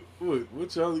 No, what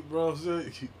Charlie Brown said?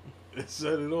 He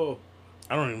said it all.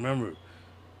 I don't even remember.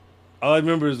 All I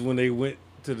remember is when they went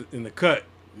in the cut,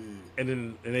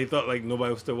 and they thought like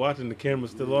nobody was still watching. The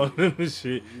camera's still on them and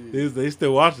shit. They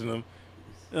still watching them.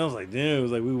 And I was like, damn, it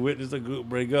was like we witnessed a good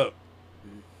break up.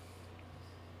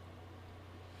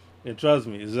 And trust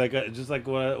me, it's like just like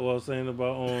what I was saying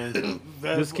about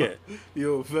this cat.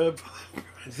 Yo, fat.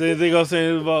 Same thing I was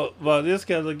saying about this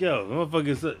cat. Like, yo,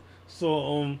 motherfucker.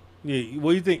 So yeah.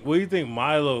 What do you think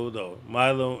Milo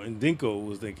and Dinko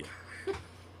was thinking?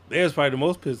 They was probably the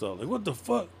most pissed off. Like, what the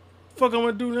fuck? Fuck I'm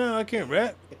gonna do now? I can't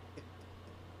rap.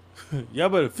 Y'all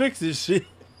better fix this shit.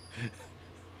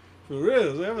 For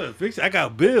real, y'all better fix it. I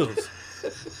got bills.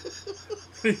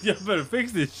 Y'all better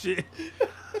fix this shit.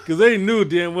 Cause they knew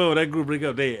damn well when that group break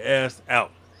up, they ass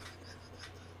out.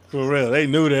 For real, they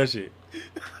knew that shit.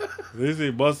 They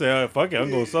say, "Boss say, all right, fuck it, I'm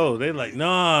going solo." They like,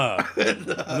 nah,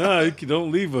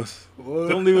 don't leave us.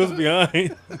 Don't leave us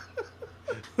behind.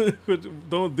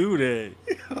 Don't do that.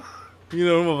 You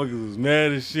know, them motherfuckers was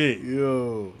mad as shit.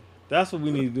 Yo, That's what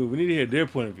we need to do. We need to hear their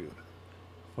point of view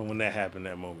from when that happened,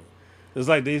 that moment. It's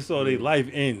like they saw their life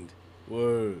end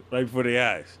Word. right before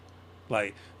their eyes.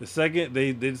 Like, the second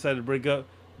they decided to break up,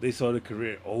 they saw their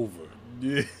career over.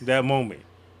 Yeah. That moment.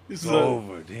 It's It's like,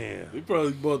 over, damn. they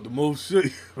probably bought the most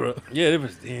shit, bro. Yeah, it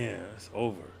was, damn, it's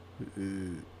over.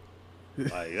 Yeah.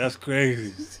 Like, that's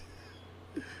crazy.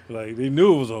 Like, they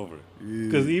knew it was over.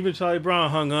 Because Yeah. even Charlie Brown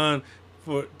hung on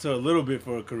to a little bit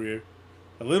for a career.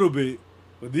 A little bit.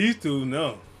 But these two,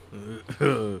 no.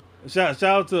 Shout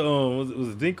out to, was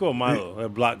it Dinko or Milo that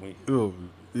blocked me? Oh,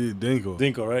 yeah, Dinko.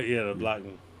 Dinko, right? Yeah, that blocked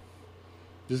me.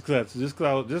 Just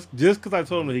cause I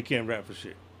told him that he can't rap for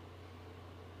shit.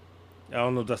 I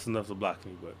don't know if that's enough to block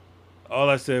me, but all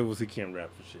I said was he can't rap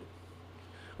for shit.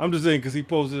 I'm just saying because he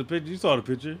posted a picture. You saw the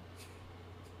picture.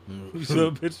 You saw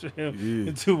a picture of him Yeah.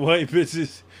 and two white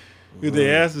bitches with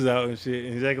their asses out and shit,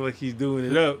 and he's acting like he's doing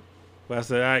it up. But I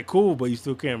said, all right, cool, but you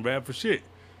still can't rap for shit.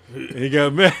 And he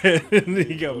got mad.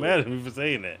 He got mad at me for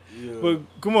saying that. Yeah. But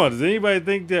come on, does anybody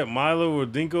think that Milo or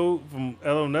Dinko from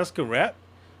LMS can rap?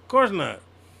 Of course not.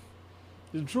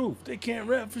 The truth, they can't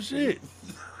rap for shit.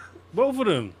 Both of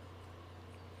them.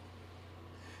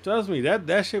 Trust me,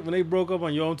 that shit when they broke up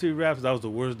on Yo MTV Raps, that was the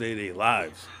worst day of their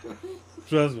lives.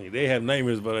 Trust me, they have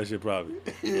nightmares about that shit probably.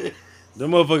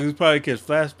 Them motherfuckers probably catch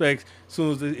flashbacks as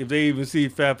soon as if they even see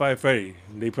Fat Five Freddy,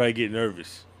 they probably get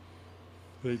nervous.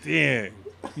 Like, damn,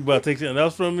 you about to take something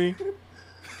else from me?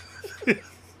 As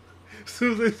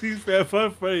soon as they see Fat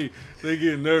Five Freddy, they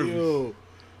get nervous. Yo.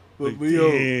 Like, But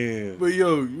yo, damn.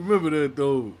 you remember that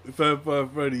though? Fat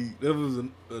Five Freddy, that was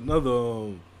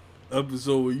another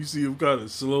episode where you see him kind of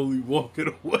slowly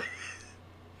walking away.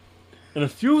 In a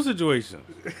few situations.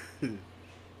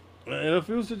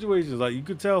 Like you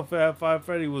could tell Fat Five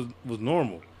Freddy was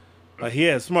normal. Like he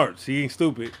had smarts. He ain't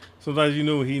stupid. Sometimes he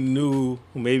knew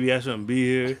maybe I shouldn't be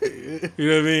here. You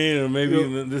know what I mean?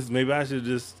 Or maybe I should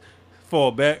just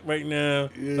fall back right now.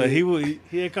 Yeah. Like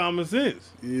he had common sense.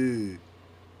 Yeah.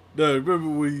 Now, remember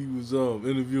when he was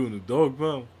interviewing the Dog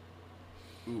Pound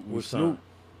with What Snoop? time?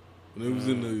 When they was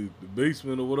in the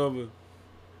basement or whatever.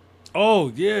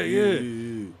 Oh yeah.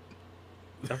 Yeah.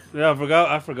 Yeah,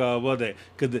 I forgot about that.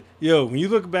 Cause when you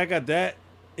look back at that,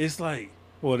 it's like,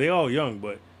 well, they all young,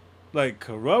 but like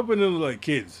corrupting them like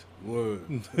kids. Word.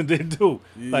 They do.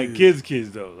 Yeah. Like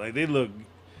kids though. Like they look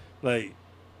like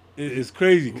it's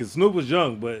crazy because Snoop was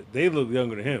young, but they look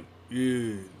younger than him.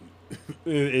 Yeah.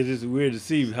 It's just weird to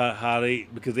see how they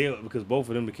because both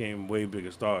of them became way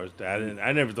bigger stars.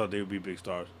 I never thought they would be big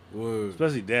stars. Word.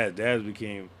 Especially Dad. Dad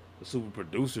became a super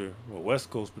producer, a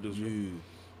West Coast producer. Yeah.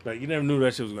 Like you never knew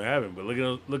that shit was gonna happen. But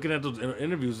looking at those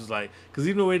interviews, it's like because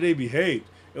even the way they behaved,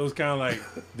 it was kind of like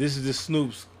this is just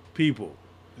Snoop's people.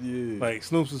 Yeah. Like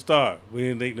Snoop's a star. We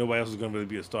didn't think nobody else was gonna really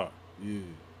be a star. Yeah. You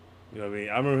know what I mean?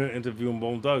 I remember him interviewing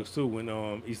Bone Thugs too when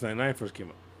East 99 first came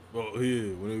out. Oh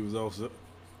yeah, when he was outside.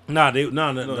 Nah,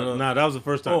 No. that was the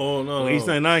first time. Oh no. When East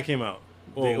 99 came out,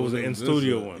 Oh, it was an in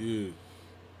studio inside. one. Yeah.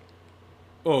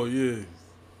 Oh yeah.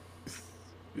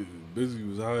 Busy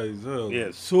was high as hell.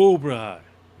 Yeah, super high.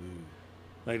 Yeah.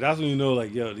 Like that's when you know,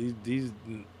 like yo, these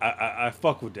I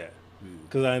fuck with that Yeah.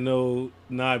 because I know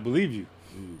now I believe you.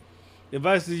 Yeah. If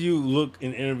I see you look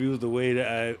in interviews the way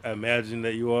that I imagine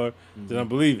that you are, then I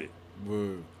believe it.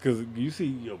 Word. Because you see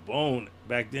your Bone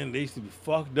back then, they used to be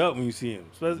fucked up when you see him.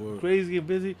 Especially Word. crazy and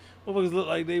busy. Motherfuckers look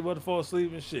like they about to fall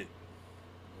asleep and shit.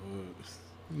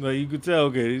 Word. Like you could tell,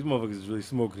 okay, these motherfuckers is really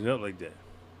smoking up like that.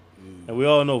 Yeah. And we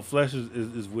all know Flesh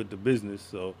is with the business,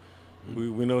 so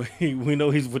we know we know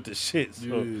he's with the shit.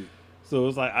 So Yeah. so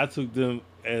it's like I took them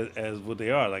as what they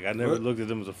are. Like I never What? looked at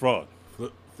them as a fraud.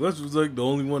 Fletch was like the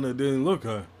only one that didn't look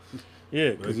high.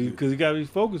 Yeah, because Right. he got to be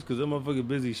focused because that motherfucker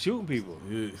busy shooting people.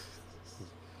 Yeah.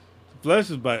 Flesh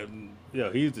is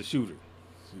he's the shooter.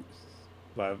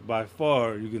 By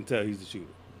far, you can tell he's the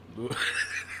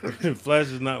shooter. Flesh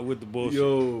is not with the bullshit.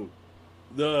 Yo,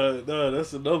 nah,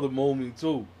 that's another moment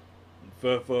too.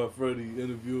 Fat Five Freddy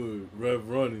interviewing Rev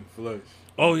Running Flesh.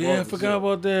 Oh yeah, I Barbershop. forgot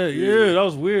about that. Yeah. Yeah, that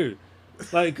was weird.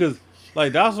 Like, cause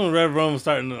like that's when Rev Run was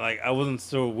starting to like I wasn't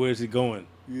sure where's he going.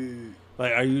 Yeah,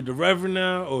 Like, are you the Reverend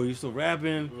now or are you still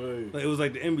rapping? right. Like it was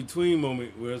like the in between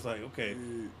moment where it's like okay,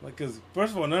 Yeah, like cause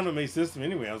first of all none of it made sense to me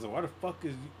anyway. I was like, why the fuck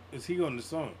is he on the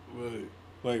song? right.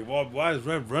 Like why is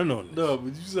Rev Run on this? No,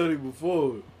 but you said it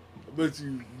before. I bet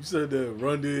you said that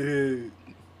Run did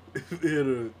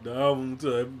hit the album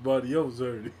until everybody else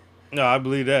heard it. No, I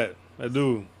believe that. I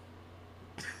do.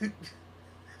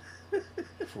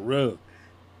 For real.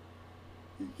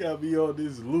 He got me on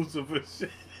this Lucifer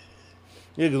shit.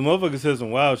 Yeah, because motherfucker said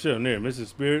some wild shit on there. Mr.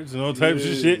 Spirits and all types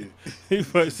of Yeah. shit. He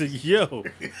probably said, yo,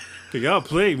 can y'all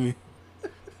play me?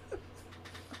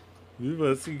 You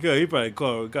better see, he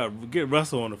probably get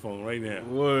Russell on the phone right now.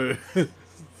 Word.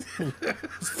 What the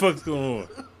fuck's going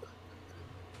on?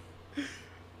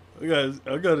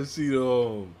 I gotta see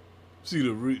the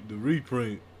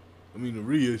reprint. I mean the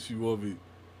reissue of it.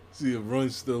 See if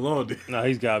Run's still on there. Nah,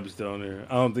 he's gotta be still on there.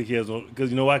 I don't think he has one, because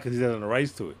you know why? Because he's having the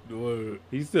rights to it. Word.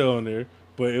 He's still on there,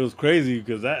 but it was crazy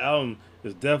because that album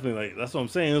is definitely like, that's what I'm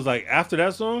saying. It was like after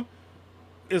that song,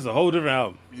 it's a whole different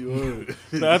album. Word.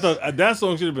 So I thought that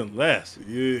song should have been last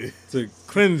Yeah. to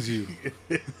cleanse you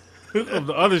of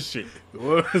the other shit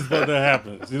that's about to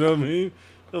happen. You know what I mean?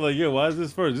 They're like, yeah, why is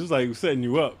this first? It's like setting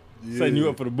you up. Setting you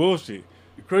up for the bullshit.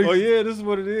 Crazy. Oh yeah, this is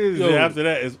what it is. Yo. And after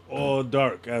that, it's all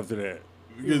dark. After that,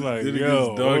 It like, gets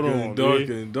yo, darker hold on, and darker dude.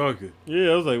 and darker. Yeah,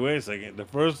 I was like, wait a second. The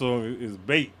first song is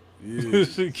bait. Yeah.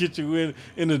 Should get you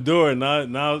in the door. Now,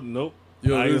 nope.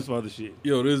 Yo, I this- some other shit.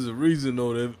 Yo, there's a reason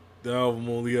though that the album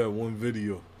only had one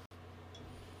video.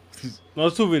 No,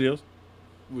 it's 2 videos.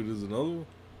 Wait, there's another one?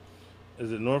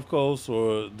 Is it North Coast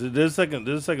or there's a second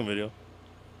video?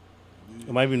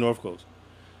 It might be North Coast.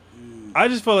 I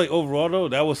just felt like overall though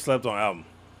that was slept on album.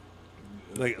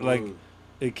 Like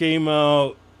it came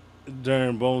out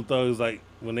during Bone Thugs, like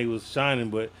when they was shining,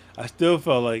 but I still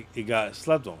felt like it got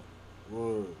slept on.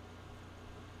 Word.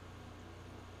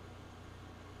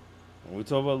 When we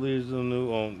talk about Leaders of the New,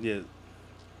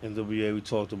 NWA, we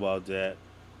talked about that.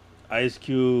 Ice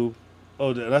Cube.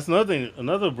 Oh, that's another thing,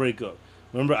 another breakup.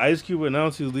 Remember, Ice Cube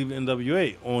announced he was leaving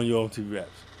NWA on Yo MTV Raps.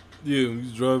 Yeah, when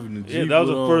he's driving the Jeep. Yeah, that was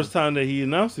the first time that he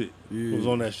announced it. Yeah. It was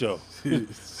on that show.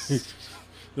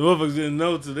 The motherfuckers didn't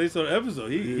know until they saw the episode.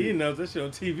 He announced that shit on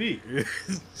TV.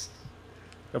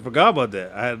 I forgot about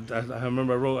that. I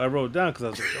remember I wrote it down because I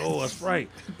was like, oh, that's right.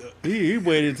 He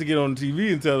waited to get on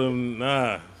TV and tell them,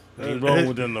 nah, ain't wrong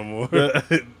with them no more.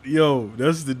 Yo,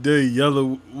 that's the day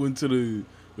Yellow went to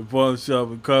the pawn shop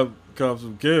and cops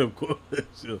some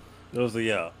camcorder. They was like,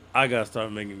 yeah, I gotta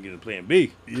start getting Plan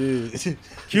B. Yeah.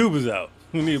 Cube is out.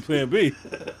 We need a Plan B.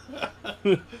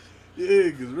 Yeah,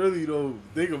 because really, though,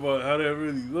 think about how that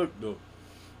really looked, though.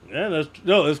 Yeah,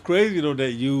 it's crazy though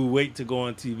that you wait to go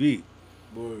on TV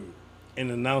Boy.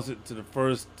 and announce it to the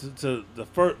first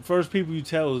people you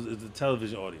tell is the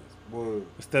television audience. Boy.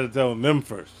 Instead of telling them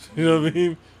first. You know what I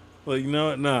mean? Like, you know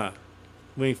what? Nah.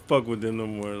 We ain't fuck with them no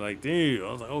more. Like, damn.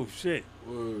 I was like, oh shit.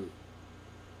 Boy.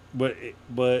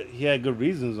 But he had good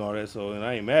reasons and all that, so, and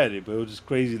I ain't mad at it, but it was just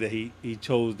crazy that he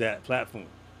chose that platform.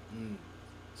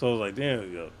 So I was like,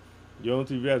 damn, yo on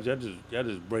TV Raps, y'all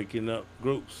just breaking up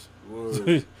groups.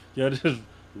 Boy. Y'all just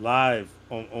live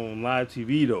on live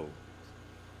TV though.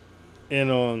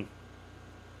 And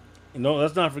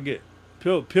let's not forget,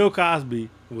 Bill Cosby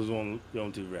was on Yo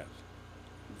on TV Raps.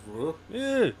 For real?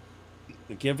 Yeah.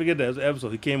 You can't forget that. It was an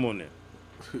episode. He came on there.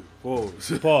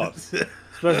 Pause.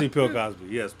 Especially Bill Cosby.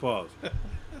 Yes, pause.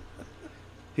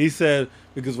 He said,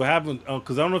 because what happened,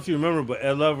 because I don't know if you remember, but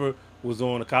Ed Lover was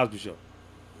on The Cosby Show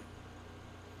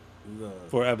Nah.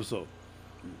 for an episode.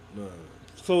 Nah.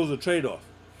 So it was a trade-off.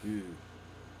 Yeah.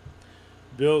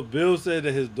 Bill said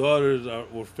that his daughters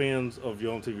were fans of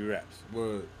Yo on TV Raps.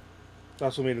 Word.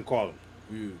 That's what made him call him.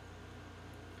 Yeah.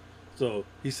 So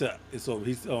he said,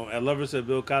 Ed Lover said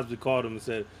Bill Cosby called him and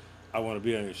said, I want to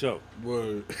be on your show.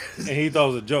 Word. And he thought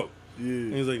it was a joke.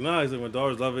 And Yeah. he's like, nah. He's like, my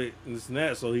daughters love it and this and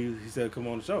that. So he said, come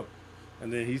on the show.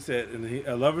 And then he said,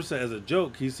 Ed Lover said as a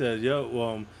joke, he said,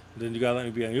 yo, then you gotta let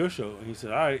me be on your show. And he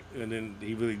said, all right. And then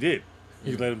he really did.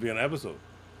 He let him be on the episode.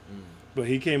 But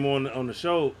he came on the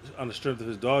show on the strength of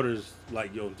his daughters,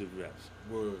 like Yo on TV Raps.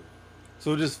 Word.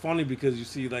 So it's just funny because you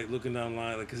see, like, looking down the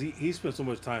line, like, because he spent so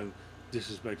much time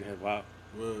disrespecting hip hop.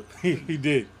 Word. He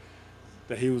did.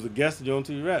 That he was a guest of Yo on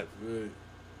TV Raps. Right.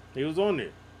 He was on there.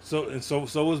 So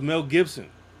was Mel Gibson.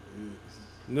 Yeah.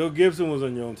 Mel Gibson was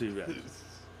on Yo on TV Raps.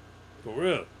 For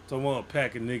real. Talking about a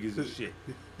pack of niggas and shit.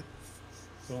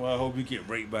 So I hope you get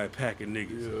raped by a pack of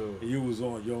niggas. Yeah. And you was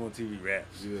on Yo on TV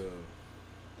Raps. Yeah.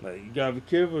 Like, you gotta be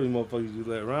careful of these motherfuckers you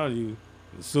let around you,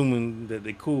 assuming that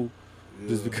they cool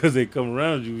just Yeah. because they come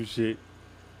around you and shit.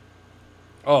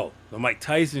 Oh, the Mike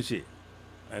Tyson shit.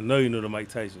 I know you know the Mike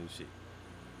Tyson shit.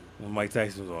 When Mike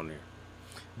Tyson was on there.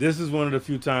 This is one of the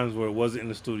few times where it wasn't in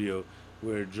the studio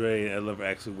where Dre and Ed Lover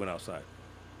actually went outside.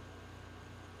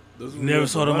 That's You when you never had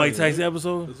saw the the Mike lion, Tyson right?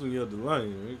 episode? That's when you had the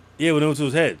lion, right? Yeah, when it went to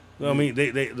his head. I Yeah. mean,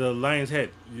 the lion's head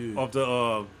Yeah. off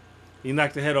the he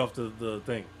knocked the head off the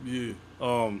thing. Yeah.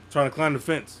 Trying to climb the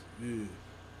fence. Yeah.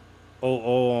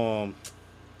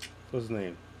 What's his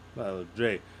name?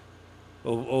 Dre.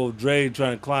 Dre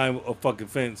trying to climb a fucking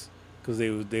fence because they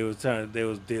was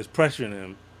pressuring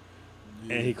him,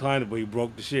 Yeah. and he climbed it, but he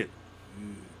broke the shit.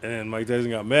 Yeah. And then Mike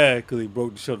Tyson got mad because he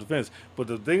broke the self-defense. But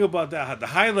the thing about that, the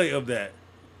highlight of that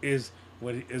is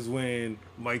when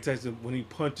Mike Tyson, when he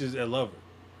punches Ed Lover.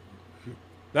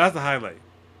 That's the highlight.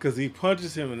 Because he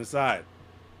punches him in the side.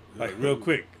 Like, real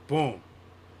quick. Boom.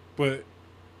 But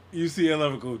you see Ed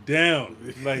Lover go down.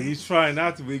 Like, he's trying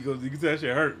not to, but he goes, you can tell that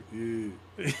shit hurt. Yeah.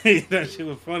 That shit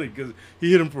was funny because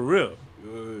he hit him for real.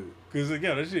 Good. Because,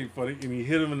 again, that shit ain't funny. And he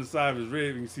hit him in the side of his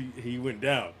rib, and you see he went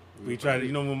down. But he tried to,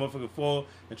 you know, when motherfucker fall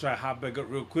and try to hop back up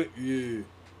real quick. Yeah.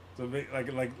 So,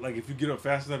 like if you get up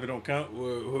fast enough, it don't count.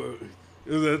 What?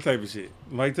 It was that type of shit.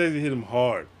 Mike Tyson hit him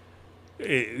hard.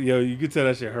 You could tell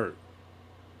that shit hurt.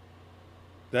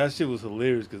 That shit was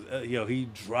hilarious because, he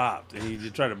dropped and he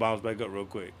just tried to bounce back up real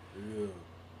quick. Yeah.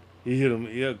 He hit him,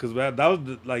 because that was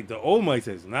the old Mike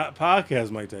Tyson, not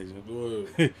podcast Mike Tyson.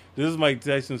 This is Mike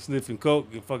Tyson sniffing coke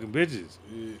and fucking bitches.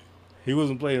 Yeah. He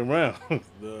wasn't playing around. Nah.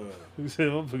 He said,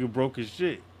 motherfucker broke his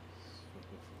shit.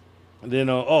 And then,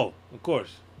 of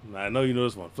course, I know you know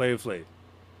this one, Flavor Flav.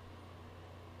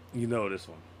 You know this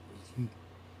one.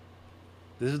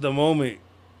 This is the moment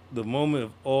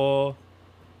of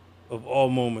all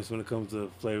moments when it comes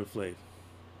to Flavor Flav.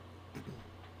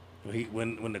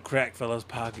 When the crack fell out his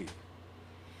pocket.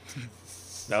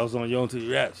 That was on Yo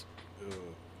MTV Raps.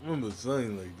 I remember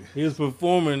saying like that. He was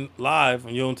performing live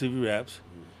on Yo MTV Raps,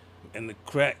 and the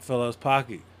crack fell out his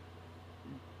pocket.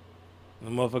 The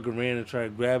motherfucker ran and tried to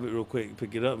grab it real quick and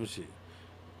pick it up and shit.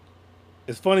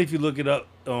 It's funny if you look it up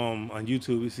on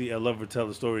YouTube, you see Ed Lover tell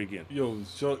the story again. Yo,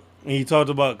 Chuck. And he talked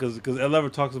about, because Ed Lover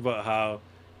talks about how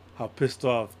pissed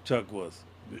off Chuck was.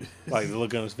 Like the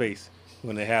look on his face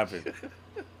when it happened.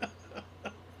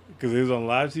 Because he was on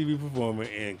live TV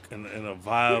performing and a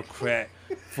vile crack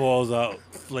falls out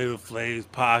Flavor Flav's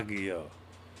pocket, yo.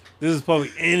 This is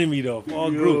public enemy, though, for all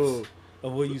groups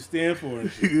of what you stand for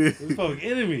and shit. This is public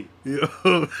enemy. Yo.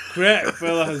 Crack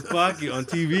fell out his pocket on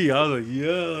TV. I was like,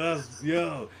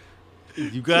 yo.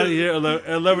 You gotta hear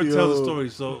Ed Lover tell the story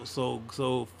so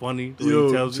funny the way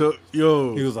he tells Chuck, it. He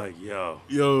was like, yo,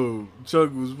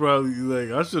 Chuck was probably like,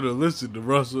 I should have listened to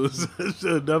Russell. I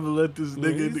should have never let this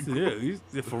nigga in the court. He's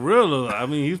for real though. I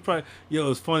mean, he's probably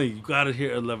it's funny. You gotta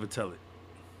hear Ed Lover tell it.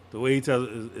 The way he tells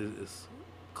it is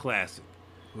classic.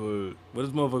 But this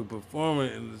motherfucker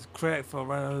performing and this crack fell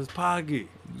right out of his pocket.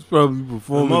 He's probably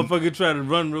performing. The motherfucker tried to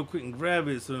run real quick and grab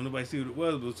it so nobody see what it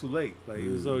was, but it was too late. Like it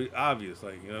was already obvious.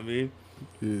 Like, you know what I mean?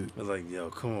 Yeah. I was like,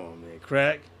 yo, come on, man.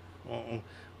 Crack on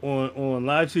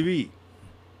live TV.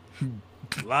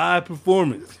 Live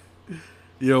performance.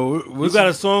 Yo, you got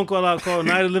a song called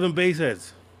Night of Living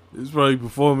Bassheads. It's probably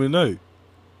performing night.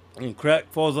 And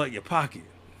crack falls out your pocket.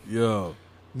 Yo.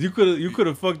 You could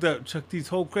have fucked up Chuck D's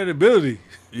whole credibility.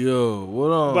 Yo,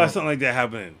 what on? By something like that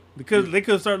happening. Because they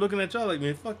could have started looking at y'all like,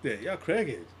 man, fuck that. Y'all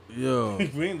crackheads. Yo.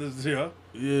 We ain't listen to y'all.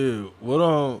 Yeah. What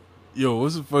on? Yo,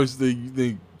 what's the first thing you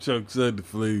think Chuck said to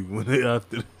Flav when they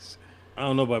after this? I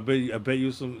don't know, but I bet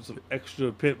you some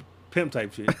extra pimp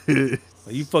type shit. Like,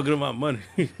 you fucking up my money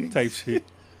type shit.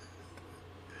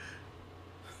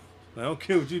 I don't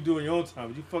care what you do in your own time,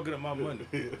 but you fucking up my money.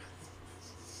 Is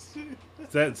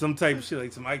that some type of shit,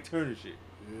 like some Ike Turner shit?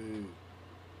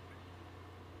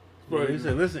 Yeah. He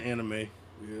said, listen, anime. Yeah,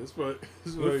 it's probably...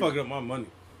 You're fucking up my money.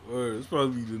 Word, it's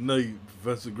probably the night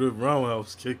Professor Griff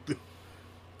Roundhouse kicked it.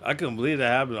 I couldn't believe that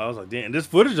happened. I was like, damn. And there's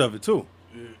footage of it, too.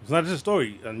 Yeah. It's not just a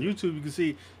story. On YouTube, you can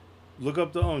see, look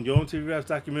up the Yo MTV Raps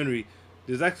documentary.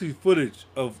 There's actually footage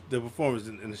of the performance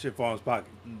and the shit fall in his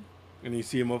pocket. And you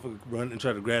see a motherfucker run and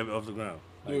try to grab it off the ground.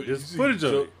 Like, there's footage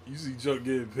of it. You see Chuck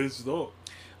getting pissed off.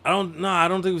 I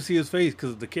don't think we see his face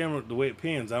because the camera, the way it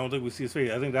pans, I don't think we see his face.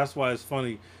 I think that's why it's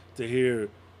funny to hear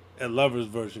Ed Lover's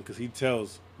version because he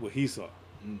tells what he saw.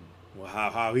 Well,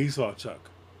 how he saw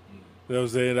Chuck. You know what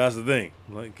I'm saying? That's the thing.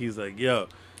 Like, he's like, yo,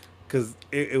 because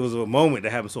it was a moment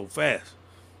that happened so fast.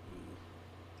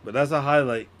 But that's a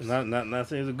highlight. Not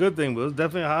saying it's a good thing, but it's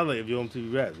definitely a highlight of Yo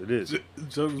MTV Raps. It is.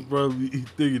 Chuck was probably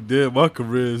thinking, damn, my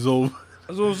career is over.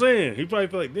 That's what I'm saying. He probably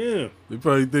felt like, damn. They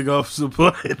probably think I'm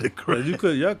supplying the crack. You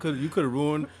could have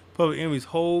ruined Public Enemy's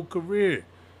whole career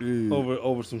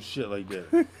over some shit like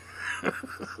that.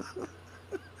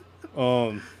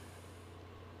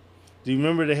 Do you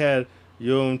remember they had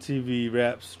Yo MTV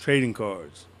Raps trading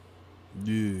cards?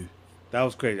 Yeah. That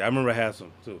was crazy. I remember I had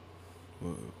some too.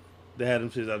 Wow. They had them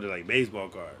shits out there like baseball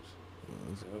cards. I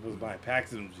was buying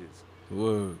packs of them shits.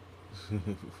 Word.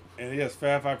 And yes,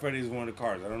 Fab Five Freddy is one of the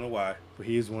cards. I don't know why, but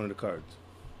he is one of the cards.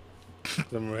 I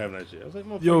remember having that shit. I was like,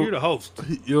 motherfucker, you're the host.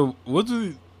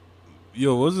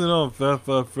 Yo, wasn't Fab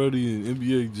Five Freddy in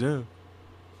NBA Jam?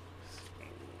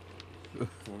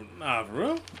 Nah, for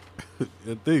real?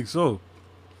 I think so.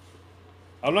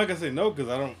 I'm not gonna say no because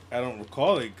I don't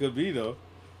recall it. It could be though.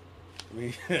 I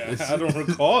mean, I don't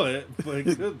recall it, but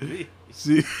it could be.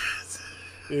 See,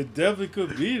 It definitely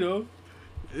could be though.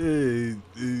 I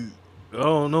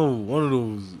don't know. One of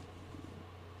those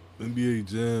NBA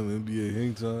Jam, NBA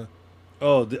Hang Time.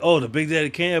 The Big Daddy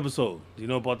Kane episode. Do you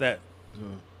know about that? Yeah.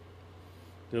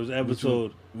 There was an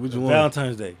episode. Which of one?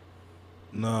 Valentine's Day.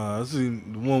 Nah, I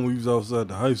seen the one we was outside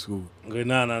the high school. Okay,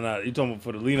 nah. You talking about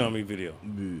for the Lean On Me video?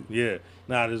 Yeah. Yeah.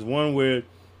 Nah, there's one where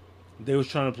they was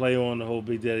trying to play on the whole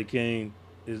Big Daddy Kane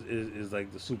is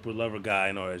like the super lover guy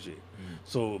and all that shit.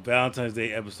 So Valentine's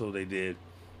Day episode they did,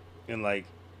 and like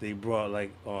they brought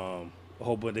like a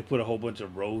whole bunch. They put a whole bunch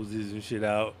of roses and shit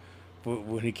out for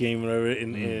when he came over,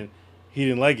 and he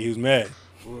didn't like it. He was mad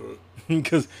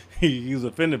because he was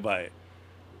offended by it.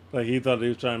 Like he thought they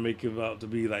was trying to make him out to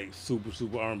be like super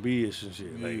R&B ish and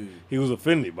shit. Like he was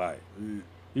offended by it.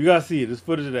 You gotta see it. There's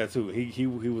footage of that too. He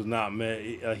was not mad.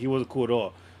 He wasn't cool at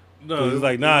all. No, he's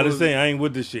like, nah, this ain't. I ain't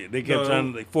with this shit. They kept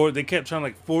trying to They kept trying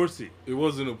to force it. It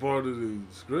wasn't a part of the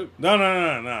script.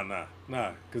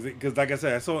 No. Because like I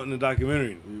said, I saw it in the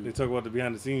documentary. They talk about the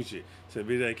behind the scenes shit. Said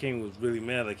Big Daddy Kane was really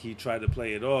mad. Like he tried to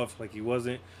play it off like he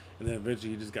wasn't, and then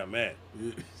eventually he just got mad.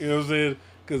 You know what I'm saying?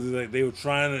 Because like they were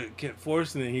trying to kept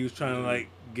forcing it. He was trying to like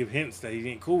give hints that he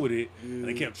ain't cool with it. And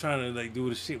they kept trying to like do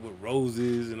the shit with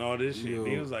roses and all this shit. And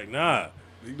he was like, nah.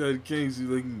 Big Daddy Kane see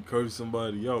they can curse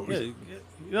somebody out.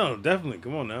 No, definitely.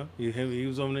 Come on now. He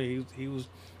was on there. He was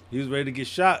ready to get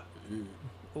shot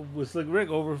with Slick Rick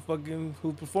over fucking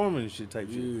who performing and shit type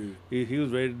shit. He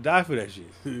was ready to die for that shit.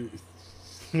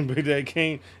 Big Daddy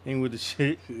Kane ain't with the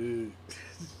shit.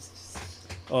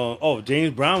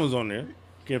 James Brown was on there.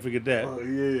 Can't forget that. Oh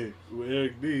yeah, with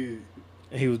Eric B.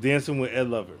 And he was dancing with Ed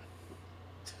Lover.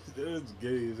 That's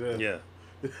gay as hell. Yeah.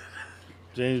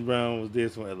 James Brown was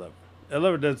dancing with Ed Lover. Ed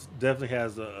Lover definitely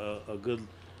has a good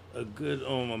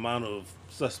amount of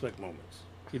suspect moments.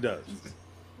 He does.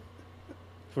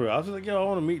 For real. I was like, yo, I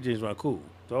want to meet James Brown. Cool.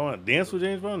 Do I want to dance with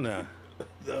James Brown? Nah.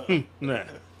 Nah.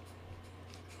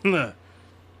 And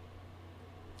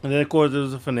then of course there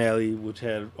was a finale which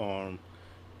had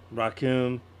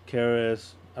Rakim,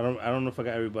 KRS. I don't know if I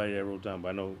got everybody that I wrote down,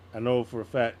 but I know for a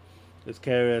fact it's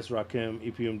KRS, Rakim,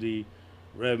 EPMD,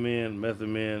 Redman, Method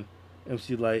Man,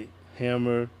 MC Lyte,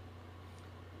 Hammer,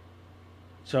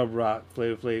 Chubb Rock,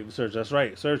 Flavor Flav, Search. That's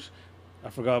right, Search. I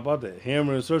forgot about that.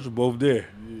 Hammer and Search were both there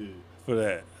for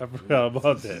that. I forgot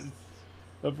about that.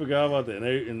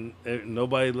 And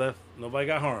nobody left. Nobody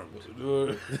got harmed.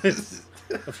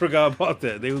 I forgot about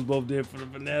that. They was both there for the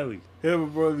finale. Hammer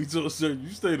probably told Search, you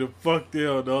stay the fuck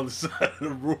there on the other side of the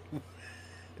room.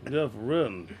 Yeah, for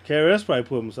real. KRS probably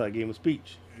put him aside, gave him a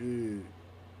speech. Yeah.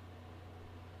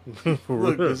 For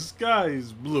Look, real. the sky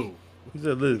is blue. He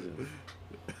said, listen.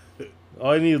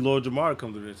 All you need is Lord Jamar to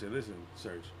come through there and say, listen,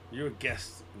 Serge, you're a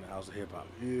guest in the House of Hip Hop.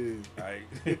 Yeah. All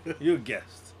right? You're a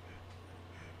guest.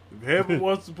 If Hammer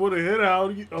wants to put a hit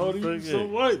out, so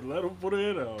what? Let him put a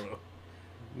hit out.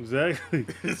 Exactly.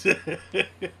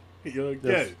 You're a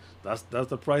guest. That's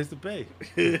the price to pay.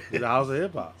 In the House of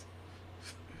Hip Hop.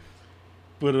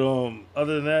 But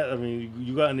other than that, I mean,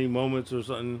 you got any moments or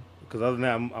something? Because other than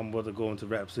that, I'm about to go into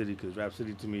Rap City because Rap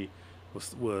City to me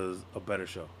was a better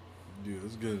show. Yeah,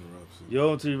 let's get into Rap City.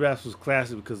 Yo MTV Raps was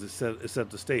classic because it set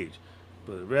the stage.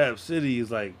 But Rap City is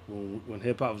like when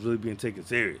hip hop was really being taken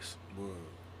serious. Boy.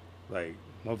 Like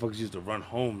motherfuckers used to run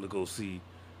home to go see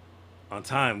on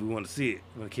time. We wanted to see it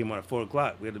when it came on at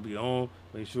 4:00. We had to be home,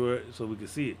 make sure so we could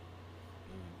see it.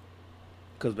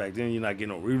 Because back then you're not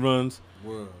getting no reruns.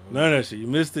 Boy. None of that shit. You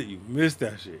missed it. You missed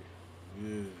that shit.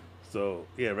 Yeah. So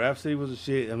yeah, Rap City was a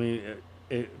shit. I mean,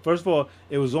 first of all,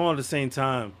 it was on at the same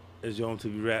time as Yo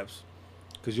MTV Raps.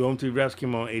 Because Yo MTV Raps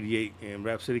came on 88 and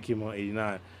Rap City came on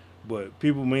 89. But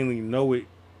people mainly know it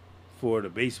for the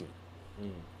basement.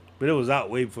 But it was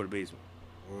out way before the basement.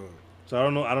 So I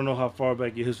don't know how far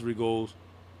back your history goes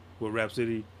with Rap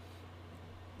City.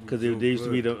 Because they used to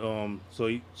be the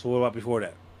so what about before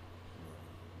that?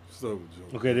 Start with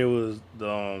Joe. Okay, there was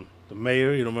the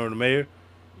mayor. You don't remember the mayor?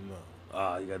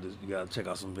 No. You gotta check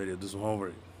out some videos, do some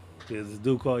homework. There's this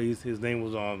dude called his name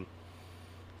was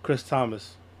Chris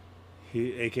Thomas.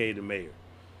 He aka the mayor.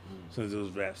 Since it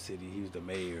was Rap City, he was the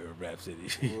mayor of Rap City.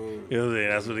 You know what I'm saying?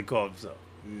 That's what they called himself.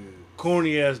 Yeah.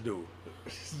 Corny ass dude.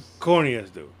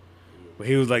 But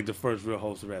he was like the first real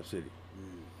host of Rap City.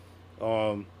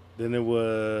 Then there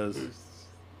was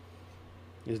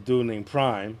this dude named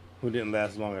Prime, who didn't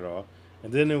last long at all.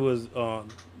 And then there was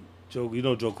Joe, you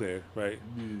know Joe Claire, right?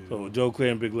 Yeah. So Joe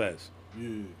Claire and Big Les.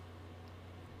 Yeah.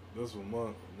 That's what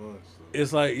mine stuff.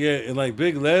 It's like, yeah, and like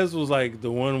Big Les was like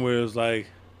the one where it was like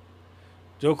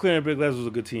Joe Clair and Big Les was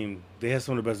a good team. They had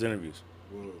some of the best interviews.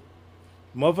 Word.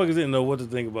 Motherfuckers didn't know what to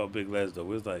think about Big Les though. It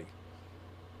was like,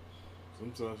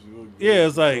 Sometimes you look good. yeah,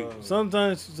 it's like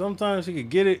sometimes he could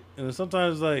get it, and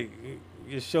sometimes like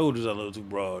his shoulders are a little too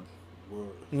broad. Word.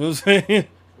 You know what I'm saying?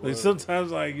 Like Word.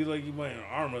 sometimes like you might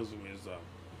arm wrestle me or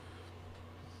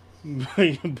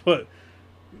something. But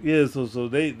yeah, so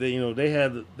they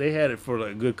had it for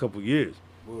like a good couple years.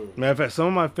 Word. Matter of fact, some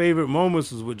of my favorite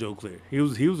moments was with Joe Clair. He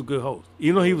was a good host.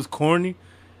 Even though he was corny,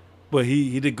 but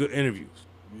he did good interviews.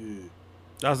 Yeah.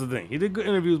 That's the thing. He did good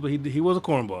interviews, but he was a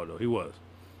cornball though. He was.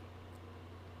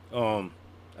 As a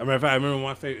matter of fact, I remember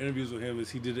one of my favorite interviews with him is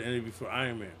he did an interview for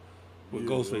Iron Man with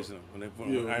Ghostface and them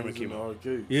when Iron Man came out.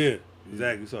 Arcade. Yeah,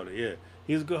 exactly. Saw that. Yeah,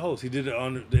 he's a good host. He did it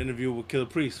on the interview with Killer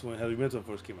Priest when Heavy Mental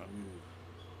first came out. Yeah.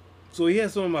 So he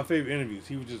had some of my favorite interviews.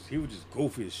 He would just go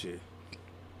for his shit.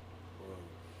 Wow.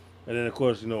 And then of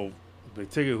course Big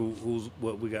Ticket, who's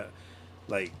what we got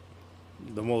like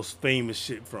the most famous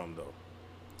shit from though,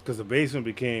 because the basement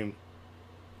became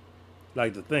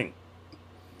like the thing.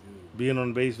 Being on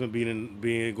the basement,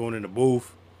 going in the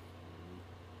booth,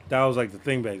 that was like the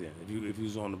thing back then. If you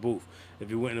was on the booth, if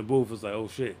you went in the booth, it's like oh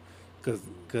shit,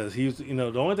 because he was the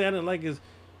only thing I didn't like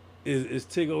is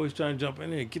Tig always trying to jump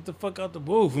in there, get the fuck out the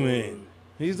booth, man.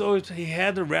 He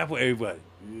had to rap with everybody.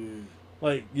 Yeah.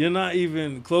 Like you're not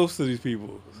even close to these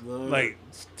people, No. like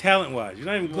talent wise, you're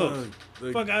not even close.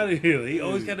 Like, Fuck out of here. He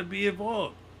always got to be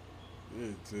involved. Yeah,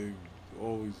 Tig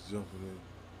always jumping in.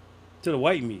 To the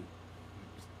white meat.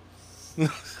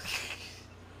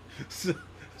 Shout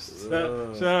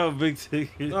out Big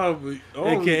Ticket, Nah, but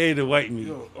aka the white meat.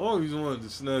 Yo, always wanted to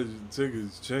snatch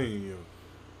Tigger's chain, yo.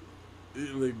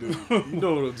 Like you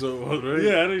know what I'm talking about, right?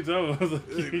 Yeah, I know you're talking about. I was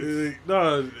like,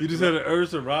 Nah, you just had an urge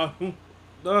to rob him.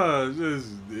 Nah, it's just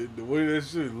the way that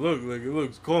shit look, like it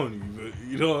looks corny, but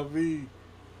you know what I mean?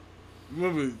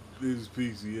 Remember this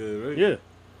piece he had, right? Yeah.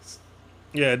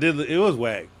 Yeah, it did. It was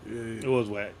whack. Yeah. It was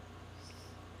whack.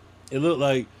 It looked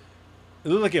like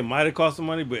it might have cost some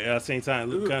money, but at the same time,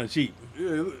 it looked kind of cheap. Yeah,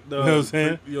 You know what I'm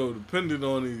saying? Yo, depending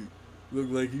on it,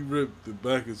 looked like he ripped the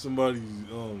back of somebody's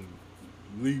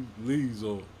leaves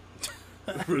off.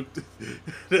 That's what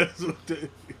the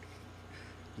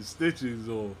stitches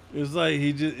off. It was like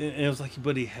it was like,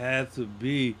 but he had to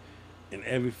be in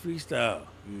every freestyle.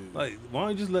 Yeah. Like, why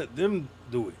don't you just let them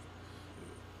do it?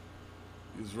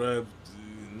 It's rap,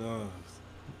 nah.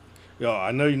 Yo,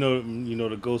 I know you know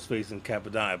the Ghostface and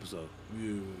Capadon episode.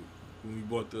 Yeah, when we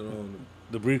bought that on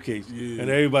The briefcase. Yeah. And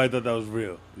everybody thought that was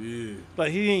real. Yeah.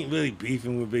 Like, he ain't really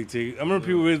beefing with Big T. I remember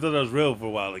people really thought that was real for a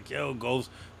while. Like, yo, Ghost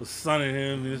was sunning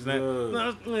him and this and that.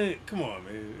 No, man, come on,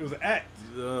 man. It was an act.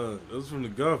 That was from the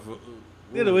Godfather.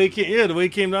 Yeah, the way he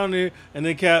came down there and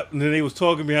then they was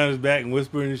talking behind his back and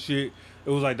whispering and shit. It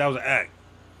was like, that was an act.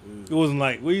 Yeah. It wasn't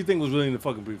like, what do you think was really in the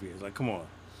fucking briefcase? Like, come on.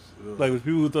 Yeah. Like, with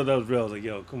people who thought that was real, I was like,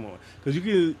 yo, come on. Because you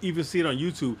can even see it on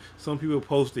YouTube. Some people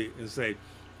post it and say,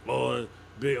 oh,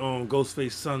 big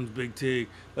Ghostface son's Big Tig.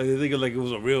 Like, they think like it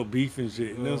was a real beef and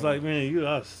shit. And it was like, man, you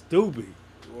are stupid.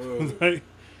 like,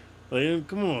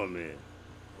 come on, man.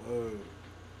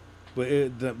 But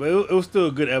it was still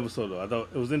a good episode, though. I thought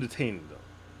it was entertaining, though.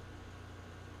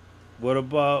 What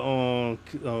about, I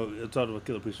talked about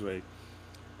Killer Priest Ray.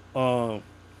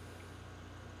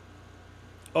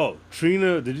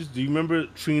 Trina, do you remember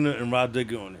Trina and Rod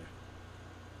Digger on there?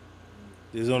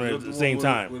 They was on there at the same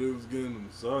time. When they was getting the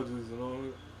massages and all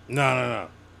that? No.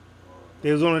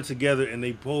 They was on it together and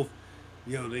they both,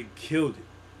 they killed it.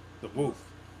 The both.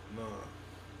 Nah.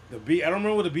 The beat, I don't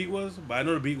remember what the beat was, but I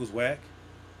know the beat was whack.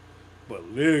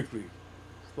 But lyrically,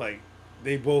 like,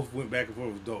 they both went back and forth.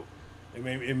 It was dope.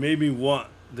 It made me want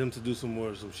them to do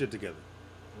some shit together.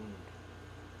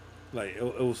 Like,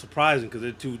 it was surprising because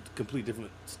they're two complete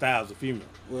different styles of female.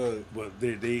 Right. But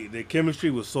their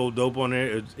chemistry was so dope on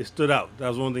there. It stood out. That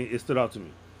was one thing. It stood out to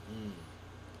me.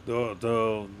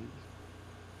 The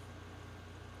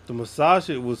massage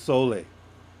shit was Soleil.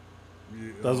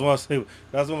 Yeah. That's what I say.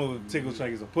 That's one of the tickle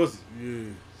track is a pussy. Yeah.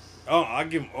 Oh, I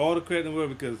give him all the credit in the world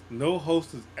because no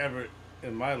host has ever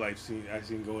in my life seen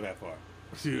go that far.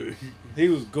 Yeah. He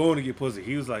was going to get pussy.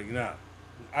 He was like, nah,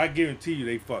 I guarantee you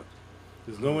they fucked.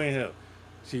 There's no way in hell.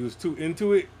 She was too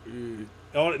into it.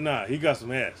 Yeah. He got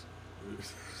some ass.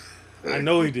 I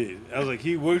know he did. I was like,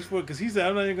 he works for it because he said,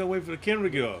 I'm not even going to wait for the camera to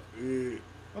get off. Yeah.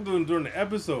 I'm doing it during the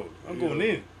episode. I'm going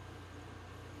in.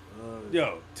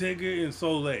 Yo, Tigger and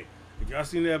Soleil. If y'all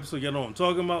seen the episode, y'all know what I'm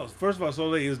talking about. First of all,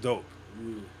 Soleil is dope.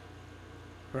 Yeah.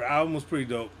 Her album was pretty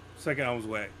dope. Second album was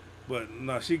whack. But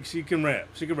no, she can rap.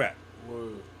 She can rap.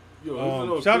 Word.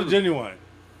 Yo, Shout out to Genuine.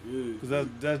 Yeah. Because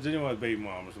that's Genuine's baby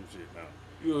mom or some shit now.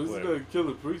 Yo, isn't that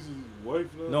Killer Priest's wife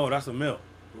now? No, that's a Mill.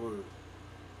 What?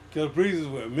 Killer Priest is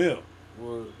with Mill.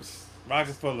 What?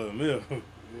 Rockefeller and Mill. Yeah.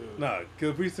 Nah,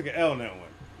 Killer Priest took an L on that one.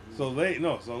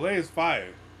 Soleil is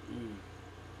fired.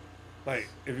 Like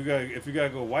if you gotta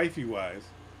go wifey wise,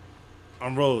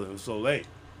 I'm rolling with Soleil.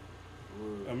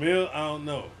 Emil, I don't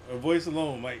know. Her voice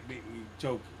alone might make me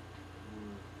choke.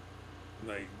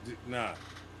 Like nah.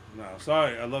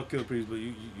 Sorry, I love Killer Priest, but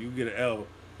you get an L.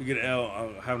 You get an L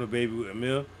on having a baby with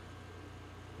Emil.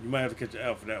 You might have to catch an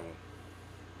L for that one.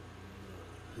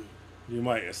 You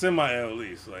might a semi L at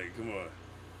least. Like come on.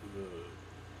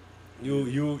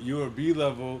 You're a B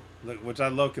level, like, which I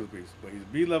love Killer Priest, but he's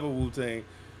B level Wu-Tang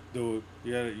dude.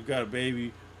 You got a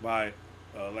baby by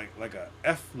like a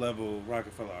F level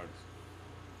Rockefeller artist.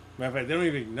 Matter of fact, they don't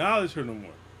even acknowledge her no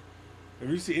more. If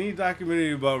you see any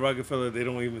documentary about Rockefeller, they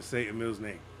don't even say Emil's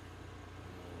name.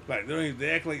 Like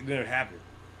they act like it never happened.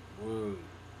 Whoa.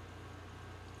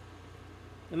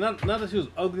 And not that she was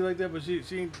ugly like that, but she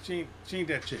ain't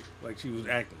that chick. Like she was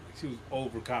acting like she was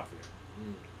overconfident.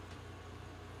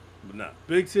 But nah,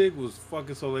 Big Tig was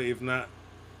fucking Soleil. If not,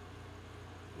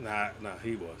 nah,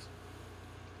 he was.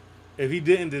 If he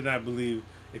didn't, then I believe.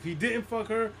 If he didn't fuck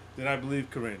her, then I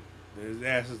believe Corinne. His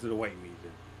ass is to the white meat.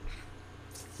 Then.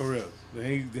 For real.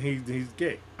 Then he's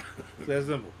gay. It's that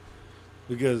simple.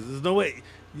 Because there's no way.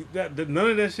 None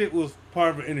of that shit was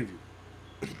part of an interview.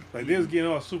 Like they was getting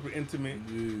all super intimate.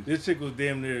 This chick was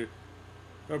damn near.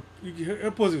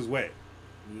 Her pussy was wet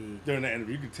during that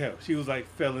interview. You could tell she was like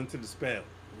fell into the spell.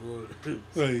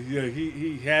 Like, yeah,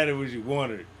 he had it when she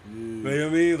wanted it. You know what I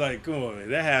mean? Like, come on, man,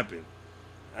 that happened.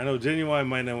 I know Genuine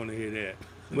might not want to hear that,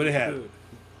 but it happened.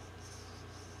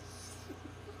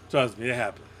 Trust me, it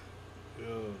happened.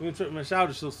 Man, shout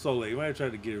out to Soleil. You might have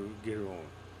tried to get her on.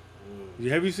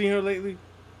 Have you seen her lately?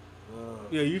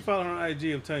 Yeah, you follow her on IG.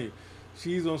 I'm telling you,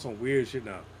 she's on some weird shit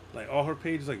now. Like all her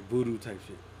pages like voodoo type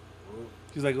shit.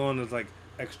 She's like on this like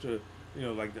extra,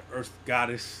 like the earth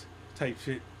goddess type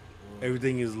shit.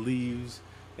 Everything is leaves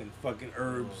and fucking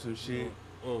herbs and shit.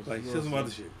 Like she's some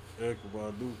other shit.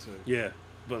 Yeah,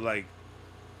 but like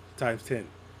times 10.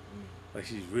 Like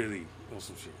she's really on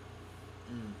some shit.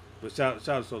 But shout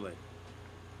out to Soleil.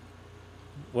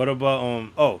 What about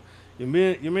your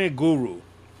man Guru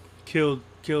killed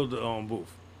the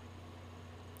Booth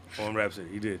on Rap City.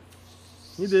 He did.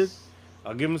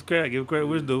 I'll give him his credit. I give him credit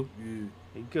where it's due. Yeah.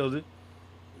 He killed it.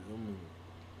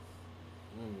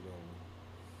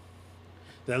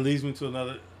 That leads me to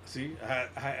another. See,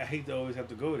 I hate to always have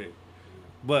to go there,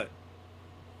 but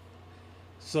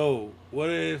so what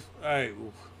if? All right,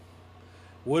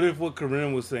 what if what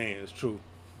Corinne was saying is true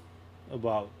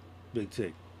about Big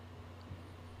Tig?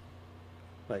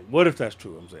 Like, what if that's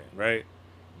true? I'm saying, right?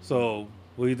 So,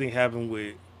 what do you think happened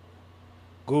with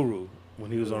Guru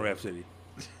when he was on Rap City?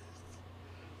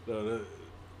 No,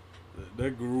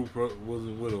 that Guru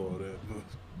wasn't with all that.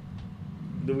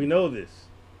 Do we know this?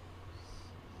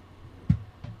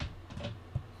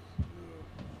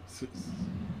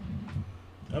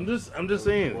 I'm just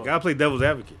saying, gotta play devil's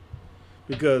advocate.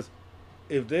 Because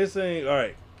if they're saying, all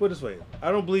right, put it this way,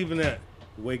 I don't believe in that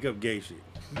wake up gay shit.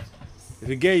 If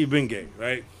you're gay, you've been gay,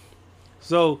 right?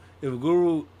 So if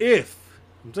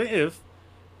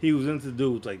he was into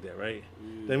dudes like that, right?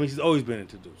 That means he's always been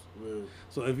into dudes.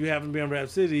 So if you happen to be on Rap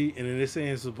City and then they're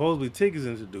saying supposedly Tig is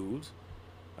into dudes,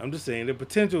 I'm just saying the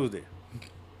potential is there.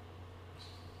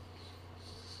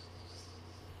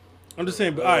 I'm just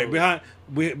saying, all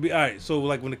right, so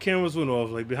like when the cameras went off,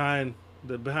 like behind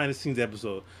the scenes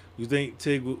episode, you think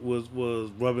Tig was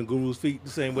rubbing Guru's feet the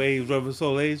same way he was rubbing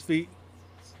Soleil's feet?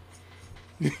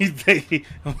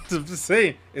 I'm just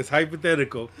saying, it's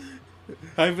hypothetical.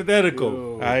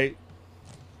 All right?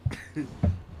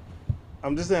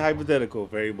 I'm just saying hypothetical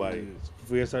for everybody.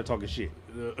 Before you start talking shit.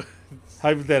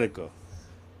 Hypothetical.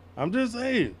 I'm just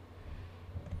saying.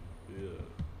 Yeah.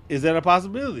 Is that a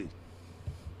possibility?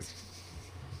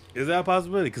 Is that a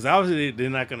possibility? Because obviously they're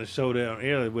not going to show that on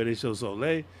air where they show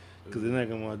Soleil, because they're not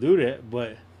going to want to do that.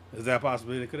 But is that a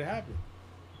possibility that could have happened?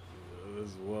 Yeah,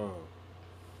 that's wild.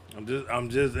 I'm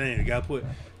just saying, you got to put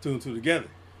two and two together.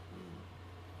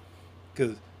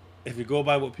 Because if you go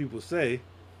by what people say,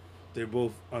 they're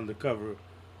both undercover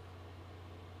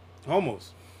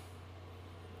homos.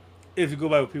 If you go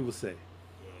by what people say,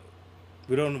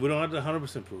 we don't have to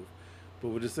 100% prove, but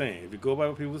we're just saying, if you go by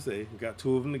what people say, you got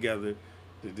two of them together.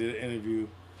 They did an interview.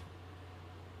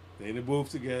 They in the booth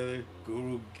together.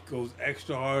 Guru goes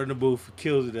extra hard in the booth,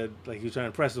 kills it like he was trying to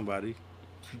impress somebody.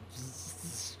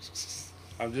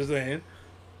 I'm just saying.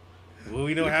 Well,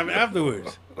 we know what happened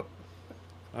afterwards.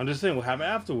 I'm just saying what happened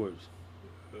afterwards.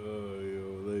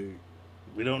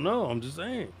 We don't know. I'm just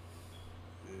saying.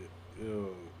 Yo.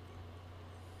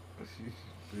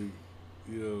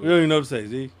 Yo. We don't even know what to say,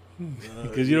 Z.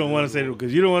 Because you don't want to say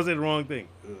because you don't want to say the wrong thing.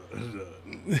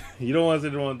 You don't want to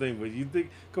say the wrong thing, but you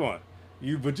think, come on,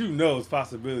 but you know it's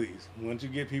possibilities once you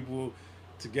get people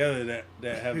together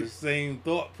that have the same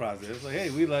thought process. Like, hey,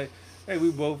 we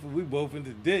both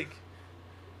into dick,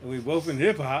 and we both in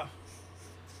hip hop.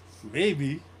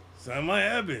 Maybe something might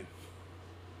happen.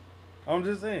 I'm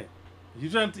just saying. You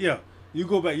trying to you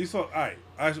go back. You saw all right.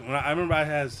 I remember I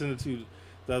had sent it to you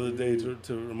the other day to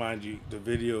remind you the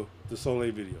video, the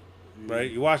Soleil video, right?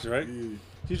 You watched it, right? Yeah.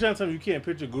 You trying to tell me you can't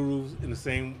picture gurus in the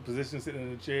same position, sitting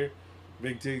in a chair,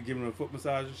 Big T giving him a foot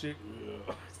massage and shit?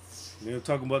 Yeah. You know,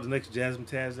 talking about the next Jasmine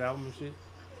Taz album and shit.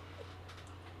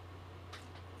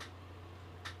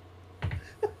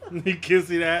 You can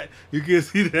see that. You can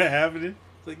see that happening.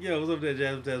 It's like, yo, what's up there,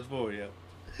 Jasmine Taz for, yo?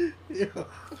 Yeah.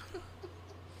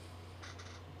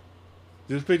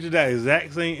 Just picture that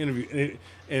exact same interview.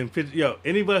 And picture, yo,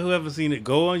 anybody who haven't seen it,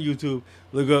 go on YouTube,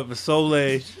 look up the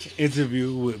Soleil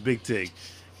interview with Big Tig,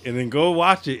 and then go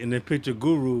watch it, and then picture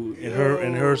Guru in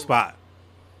her spot.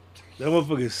 That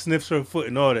motherfucker sniffs her foot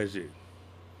and all that shit.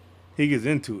 He gets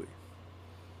into it.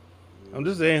 I'm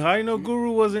just saying, how you know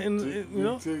Guru wasn't in, you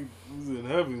know? Big Tig was in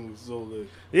heaven with Soleil.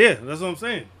 Yeah, that's what I'm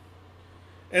saying.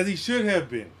 As he should have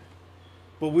been.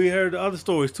 But we heard the other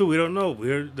stories too. We don't know. We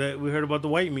heard about the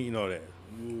white meat and all that.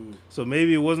 Yeah. So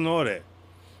maybe it wasn't all that.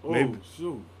 Oh, Maybe.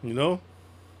 shoot. You know?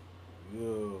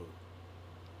 Yeah.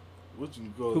 What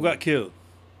you call Who got killed?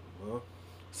 Huh?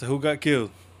 So who got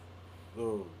killed?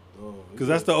 Oh. Because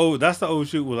that's the old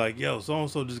shoot where like, yo, so and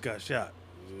so just got shot.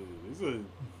 Yeah. They said,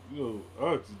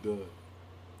 Ox died.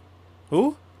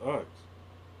 Who? Ox.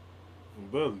 From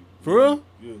Belly. For real?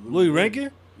 Yeah. Louis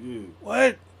Rankin? Yeah.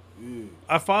 What? Yeah.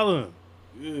 I follow him.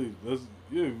 Yeah.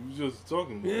 We was just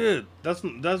talking about Yeah,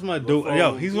 that's my dude.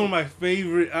 Yo, he's one of my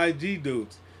favorite IG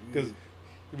dudes.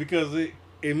 Because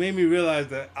it made me realize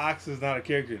that Ox is not a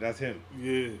character. That's him.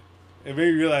 Yeah. It made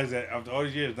me realize that after all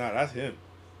these years, that's him.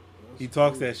 He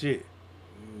talks that shit.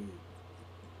 Yeah.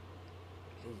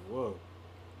 That's wild.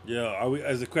 Yeah, are we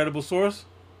as a credible source?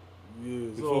 Yeah,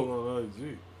 it's all on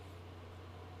IG.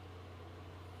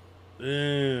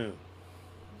 Damn. That's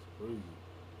crazy.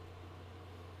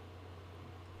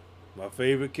 My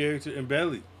favorite character in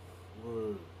Belly.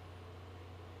 Word.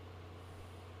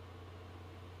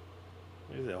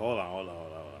 He said, hold on.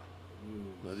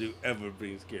 Yeah. Don't you ever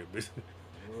bring scared bitch.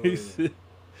 Word. He said,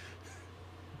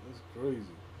 That's crazy.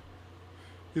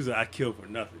 he said, I kill for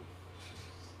nothing.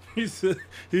 He said,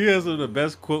 he has some of the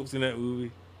best quotes in that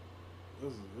movie.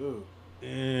 That's good.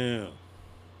 Damn.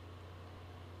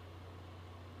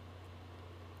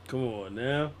 Come on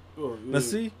now. Oh, yeah. Let's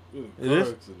see. Yeah, It car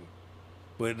is? accident.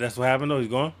 But that's what happened though. He's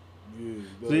gone.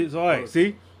 Yeah. See, so all right.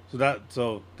 See,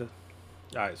 all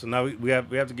right. So now we have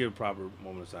to give a proper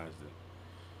moment of silence then,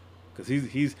 because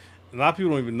he's a lot of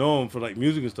people don't even know him for like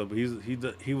music and stuff. But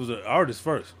he was an artist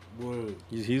first. Word.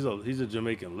 He's a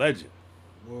Jamaican legend.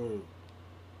 Word.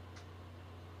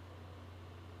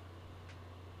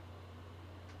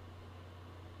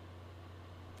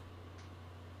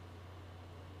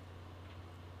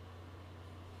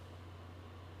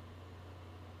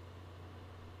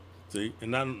 See,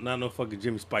 and not no fucking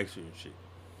Jimmy Spicer and shit.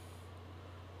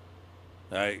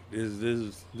 All right,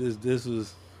 this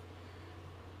was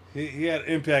he had an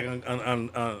impact on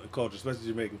culture, especially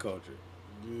Jamaican culture.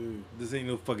 Yeah. This ain't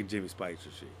no fucking Jimmy Spicer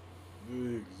shit.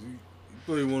 Yeah, 'cause he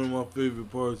played one of my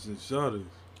favorite parts in Shadows.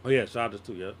 Oh yeah, shout out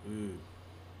to yeah. Yeah.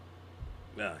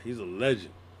 Nah, he's a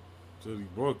legend. Teddy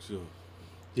Brock show.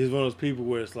 He's one of those people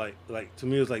where it's like to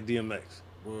me it's like DMX.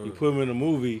 Word. You put him in a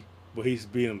movie, but he's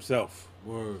being himself.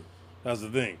 Word. That's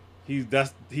the thing. He's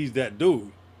that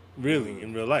dude, really, Word.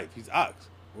 in real life. He's Ox.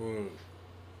 Word.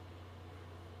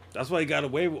 That's why he got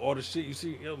away with all the shit. You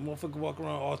see, motherfucker walk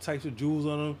around all types of jewels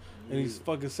on him, and he's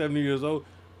fucking 70 years old.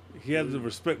 He has the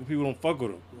respect when people don't fuck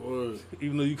with him, Word.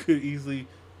 even though you could easily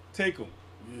take him.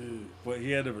 Yeah. But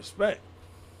he had the respect.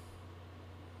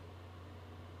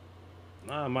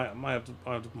 Nah, I might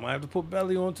have to put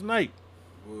Belly on tonight.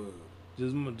 Word.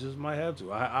 Just might have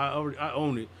to. I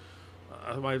own it.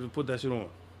 I might have to put that shit on.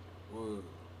 Word.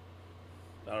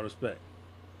 Out of respect.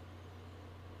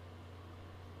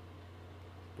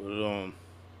 But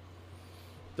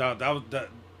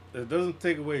that doesn't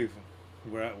take away from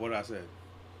what I said,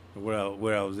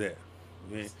 where I was at.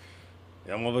 I mean,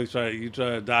 yeah, I'm always try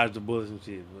to dodge the bullets and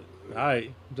shit. But all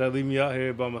right, try to leave me out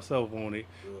here by myself on it.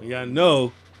 And y'all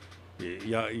know,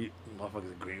 y'all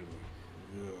motherfuckers agree with me.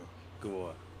 Yeah. Go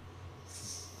on.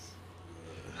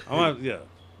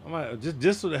 I might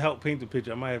just so to help paint the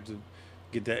picture. I might have to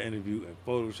get that interview and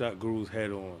Photoshop Guru's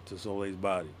head on to Soleil's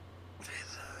body.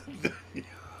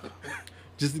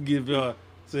 Just to give y'all,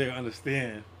 so you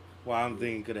understand why I'm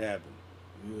thinking could have happened.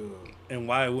 Yeah. And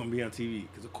why it wouldn't be on TV.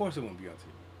 Because of course it wouldn't be on TV.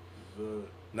 But,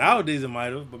 Nowadays it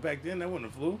might have, but back then that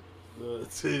wasn't a flu.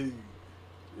 T,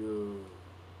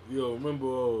 yo,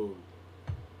 remember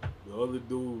the other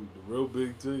dude, the real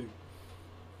Big T?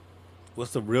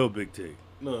 What's the real Big T?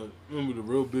 No, remember the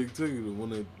real Big T, the one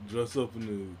that dressed up in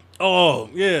the... Oh,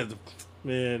 yeah.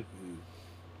 Man.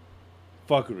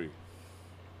 Fuckery.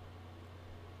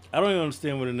 I don't even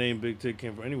understand where the name Big T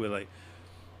came from anyway. Like,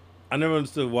 I never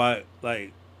understood why,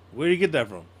 like, where did you get that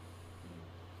from?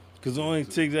 Because the only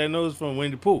tick that I know is from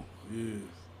Winnie the Pooh. Yeah.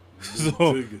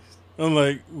 So, I'm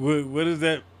like, what is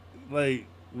that? Like,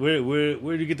 where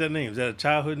did you get that name? Is that a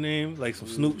childhood name? Like some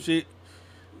Snoop shit?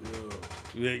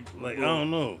 Yeah. Like I don't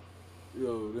know.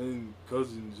 Yo, then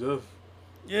Cousin Jeff.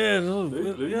 Yeah,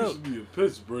 they used to be a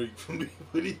piss break for me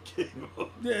when he came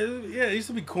up. Yeah, it used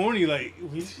to be corny. Like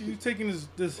you taking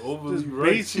this overly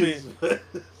basement.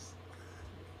 righteous.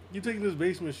 You taking this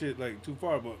basement shit like too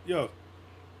far, but yo,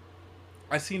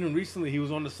 I seen him recently. He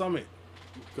was on the Summit.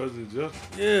 Cousin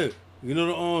Jeff. Yeah, you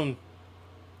know the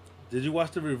Did you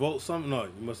watch the Revolt Summit? No,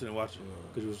 you must have watched it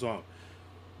because you was on.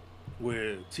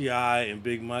 Where T.I. and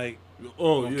Big Mike,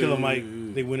 Killer Mike,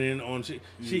 they went in on shit.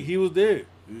 He was there.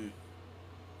 Yeah.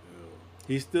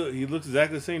 He looks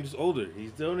exactly the same, just older.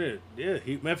 He's still there. Yeah,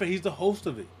 matter of fact, he's the host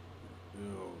of it.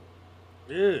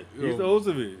 Yeah, he's the host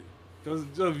of it. Cousin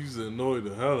Jeff used to annoy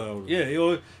the hell out of him.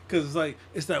 Yeah, because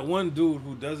it's that one dude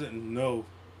who doesn't know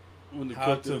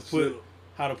how to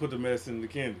put the medicine in the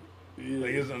candy. Yeah.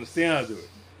 Like he doesn't understand how to do it.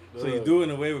 So you do it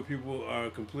in a way where people are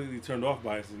completely turned off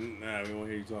by it. So, nah, we won't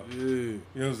hear you talk. Yeah. You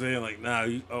know what I'm saying? Like,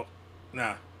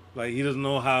 nah. Like he doesn't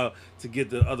know how to get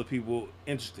the other people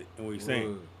interested in what he's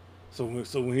saying. So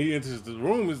when he enters the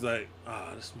room, it's like,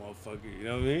 this motherfucker. You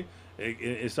know what I mean?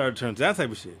 It started to turn to that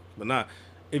type of shit. But nah,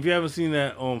 if you haven't seen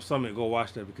that Summit, go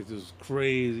watch that because it was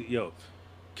crazy. Yo,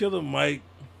 Killer Mike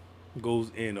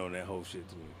goes in on that whole shit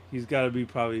to me. He's got to be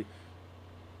probably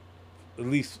at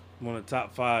least one of the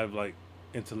top 5 like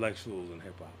intellectuals in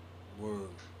hip hop. Word.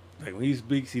 Like when he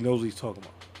speaks, he knows what he's talking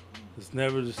about. It's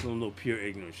never just no pure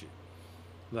ignorant shit.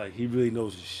 Like he really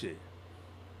knows his shit.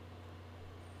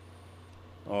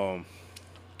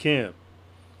 Cam.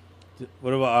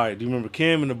 What about all right? Do you remember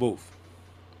Cam in the booth?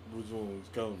 Which one was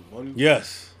counting money?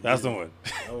 Yes, that's the one.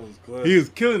 That was classic. He was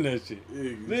killing that shit.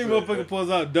 Yeah, then motherfucker pulls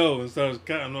out dough and starts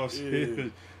counting off shit. Yeah.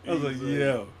 I was like,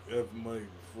 yo. F Mike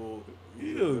before.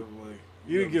 You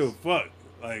didn't give a fuck.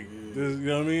 Like, this, you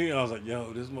know what I mean? I was like,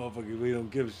 yo, this motherfucker really don't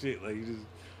give a shit. Like, he just,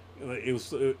 like,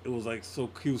 it was like so,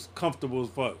 he was comfortable as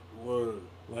fuck. Word.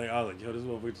 Like, I was like, yo, this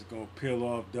motherfucker just gonna peel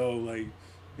off dough. Like,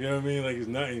 you know what I mean? Like, it's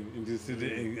nothing. And just sit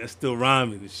there and that's still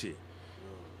rhyming and shit.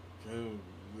 Cam,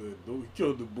 he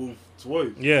killed the booth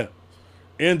twice. Yeah.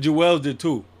 And Joel's did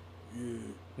too. Yeah.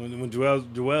 When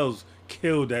Joel's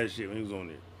killed that shit when he was on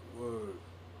there. Word.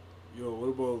 Yo, what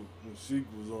about when Sheik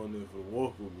was on there for the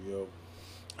Walk With Me, yo?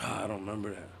 I don't remember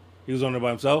that. He was on there by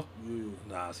himself? Yeah.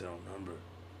 Nah, I said I don't remember.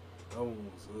 That one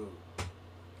was up.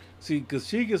 See, because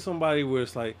Sheik is somebody where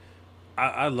it's like,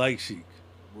 I like Sheik.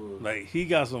 Word. Like, he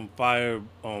got some fire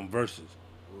verses.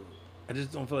 Word. I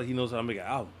just don't feel like he knows how to make an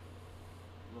album.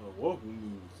 No, Walk With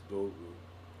Me was dope,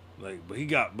 though. Like, but he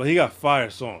got fire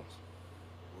songs.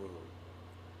 Word.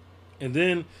 And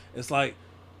then it's like,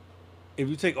 if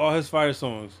you take all his fire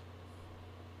songs,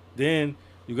 then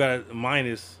you got to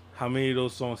minus how many of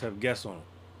those songs have guests on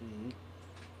them.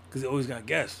 Because he always got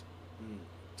guests.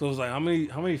 So it's like, how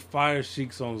many fire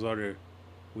Sheik songs are there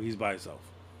where he's by himself?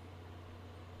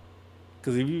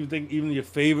 Because if you think even your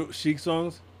favorite Sheik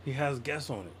songs, he has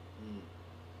guests on it.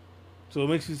 So it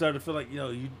makes you start to feel like,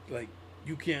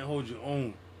 you can't hold your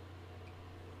own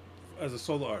as a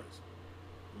solo artist.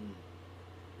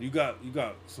 You got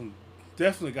some,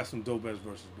 definitely got some dope ass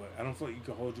verses, but I don't feel like you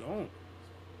can hold your own.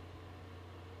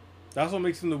 That's what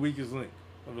makes him the weakest link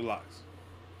of the Lox.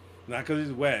 Not because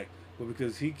he's whack, but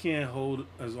because he can't hold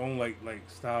his own like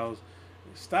Styles.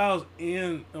 Styles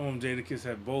and Jadakiss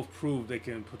have both proved they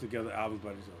can put together albums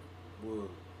by themselves.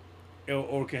 Word.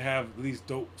 Or can have at least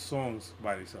dope songs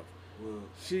by themselves. Word.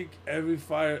 Sheik,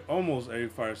 almost every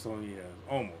fire song he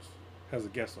has a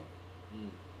guest on it.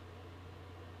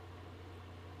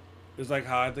 It's like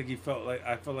how I felt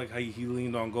like how he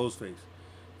leaned on Ghostface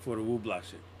for the Wu Block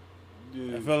shit.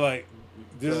 Yeah. I felt like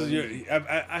this is your.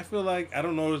 I feel like, I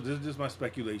don't know. This is just my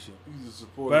speculation. He's a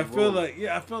supporter. But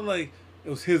I felt like it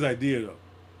was his idea though.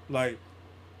 Like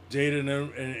Jada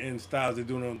and Styles, they're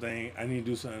doing their own thing. I need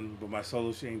to do something, but my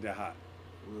solo shit ain't that hot.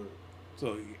 Word.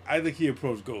 So I think he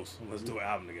approached Ghost. Let's do an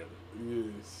album together.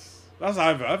 Yes. That's how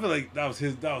I feel. I feel like that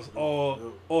was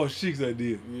all Sheik's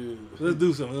idea. Yeah. Let's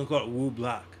do something. We're gonna call it Wu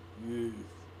Block. Yeah.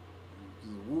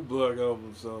 The Wu Block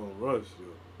album sound rushed, yo.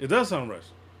 It does sound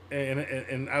rushed,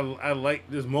 and I like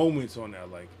there's moments on that I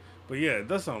like, but yeah, it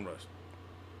does sound rushed.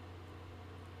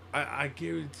 I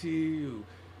guarantee you,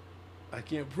 I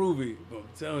can't prove it, but I'm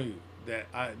telling you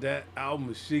that album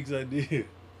is Sheik's idea.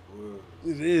 Word.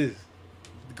 It is.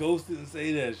 Ghost didn't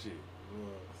say that shit.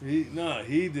 Word.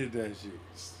 He did that shit.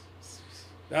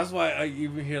 That's why I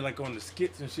even hear like on the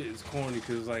skits and shit it's corny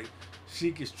because like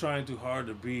Sheik is trying too hard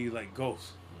to be like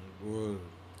Ghost. Word.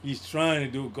 He's trying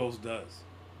to do what Ghost does.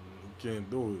 You can't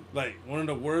do it. Like one of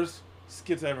the worst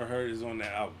skits I ever heard is on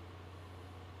that album.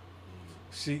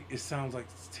 It sounds like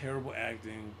terrible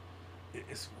acting.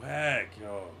 It's whack,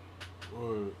 yo.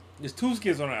 Word. There's 2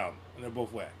 skits on the album, and they're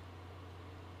both whack.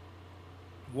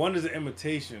 One is an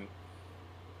imitation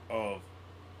of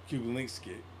Cuban Link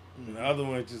skit, and the other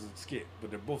one is just a skit,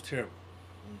 but they're both terrible.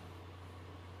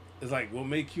 It's like what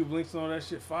made Cuban Links and all that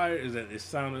shit fire is that it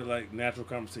sounded like natural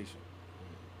conversation.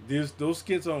 Those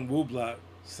skits on Wu Block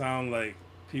sound like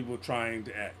people trying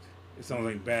to act. It sounds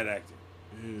like bad acting.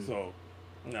 Yeah. So,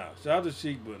 shout out to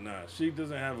Sheik, but Sheik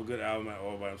doesn't have a good album at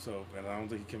all by himself, and I don't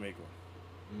think he can make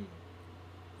one.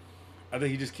 I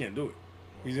think he just can't do it.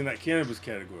 He's in that cannabis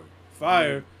category.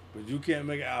 Fire, but you can't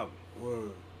make an album.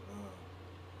 Word.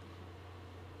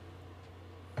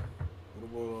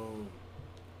 What about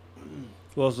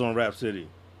Who else is on Rap City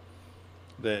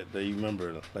that you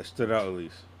remember, like stood out at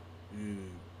least? yeah.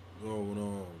 Oh,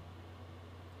 when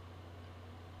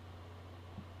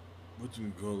what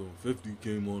you call him? 50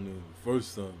 came on there the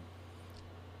first time.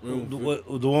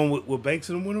 The one with Banks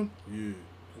in them with him?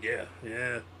 Yeah.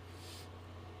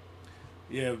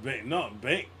 Yeah,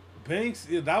 Banks.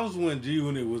 Yeah, that was when G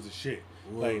Unit was the shit.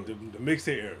 Word. Like the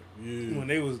mixtape era. Yeah. When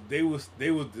they was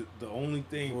the only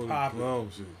thing popping. Clown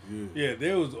shit. Yeah. Yeah,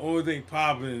 they was the only thing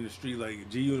popping in the street. Like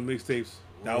G Unit mixtapes.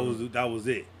 That was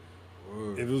it.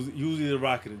 Word. If it was usually the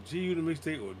rocking a G Unit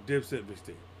mixtape or Dipset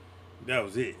mixtape, that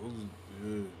was it.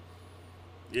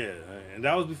 Yeah, and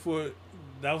that was before.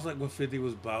 That was like when 50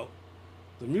 was about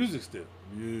the music still.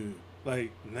 Yeah.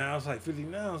 Like now it's like 50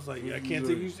 now. It's like I 50 can't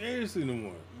take you seriously no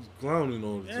more. He's clowning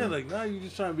all the time. Yeah, like now you're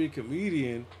just trying to be a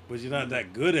comedian, but you're not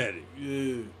that good at it.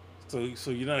 Yeah. So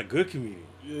you're not a good comedian.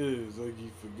 Yeah, it's like you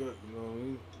forgot, you know what I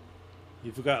mean?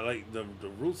 You forgot like the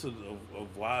roots of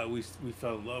why we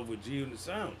fell in love with G Unit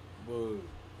sound. But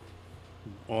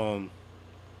All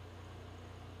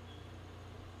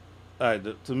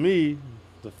right, to me,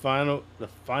 the final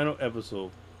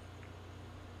episode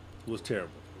was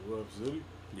terrible. Rap City?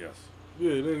 Yes.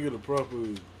 Yeah, they didn't get a proper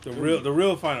The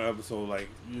real final episode, like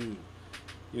yeah.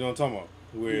 you know what I'm talking about,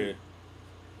 where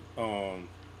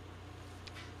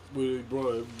Where they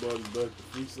brought everybody back to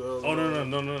freestyle. Oh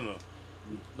no.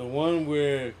 The one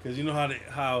where, cause you know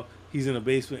how he's in the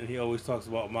basement and he always talks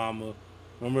about Mama.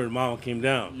 Remember, Mama came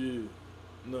down. Yeah.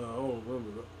 Nah, I don't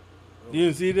remember that. You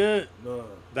didn't see that? Nah.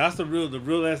 That's the real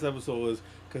last episode was,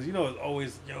 cause you know it's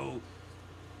always you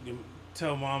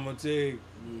tell Mama Tig,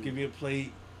 give me a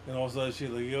plate and all that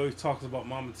shit. Like he always talks about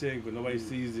Mama Tig, but nobody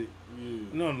sees it. Yeah.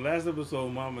 No, in the last episode,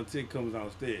 Mama Tig comes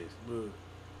downstairs. But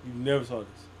You never saw this.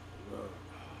 nah.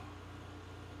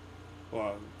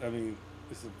 Well, I mean,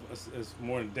 it's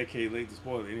more than a decade late to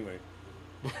spoil it anyway.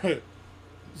 But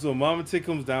so Mama Tig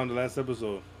comes down the last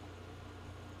episode,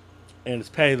 and it's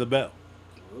Patty LaBelle.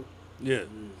 Yeah,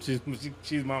 she's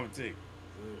Mama Tig.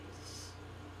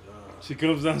 She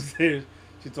comes downstairs.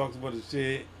 She talks about the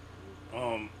shit.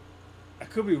 I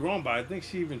could be wrong, but I think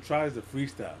she even tries to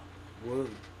freestyle. What?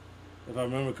 If I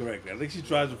remember correctly, I think she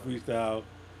tries to freestyle.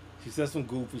 She says some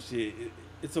goofy shit.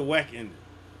 It's a whack ending.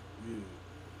 Yeah.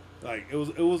 Like it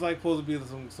was like supposed to be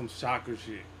some shocker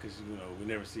shit because we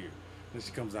never see her. Then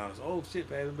she comes down and says, "Oh shit,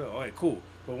 Patty LaBelle. All right, cool."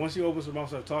 But once she opens her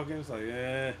mouth, and starts talking, it's like,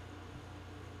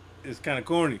 it's kind of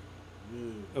corny.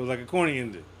 Yeah. It was like a corny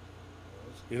ending.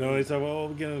 They talk about, "Oh,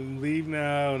 we're gonna leave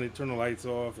now," and they turn the lights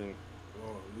off, and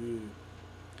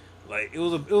like it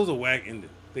was a whack ending.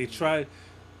 They tried.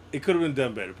 It could have been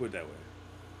done better. Put it that way.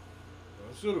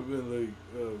 I should have been like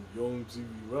Young TV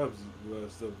Raps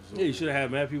last episode. Yeah, you should have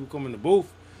had mad people come in the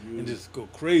booth and just go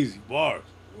crazy bars.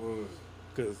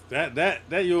 Because that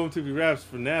Yo MTV Raps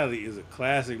finale is a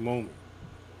classic moment.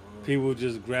 People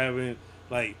just grabbing,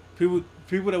 like people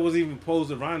that wasn't even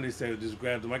posed around, they said just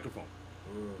grab the microphone.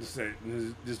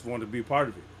 Just wanted to be a part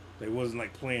of it. They wasn't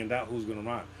like planned out who's gonna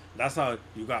rhyme. That's how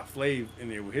you got Flav in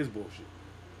there with his bullshit.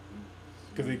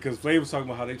 Because Flav was talking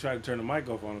about how they tried to turn the mic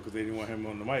off on him because they didn't want him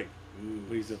on the mic.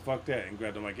 But he said, fuck that, and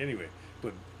grabbed the mic anyway.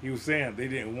 But he was saying they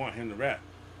didn't want him to rap.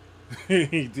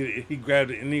 He did it. He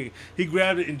grabbed it and he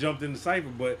grabbed it and jumped in the cipher,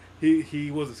 but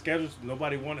he wasn't scheduled.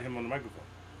 Nobody wanted him on the microphone.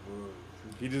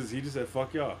 He just said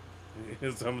fuck y'all. So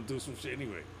I'm gonna do some shit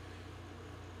anyway.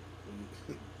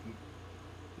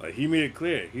 Like he made it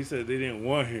clear. He said they didn't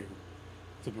want him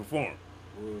to perform.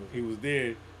 He was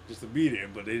there just to be there,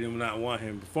 but they did not want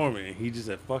him performing. And he just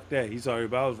said fuck that. He saw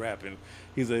everybody was rapping.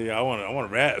 He said yeah, I want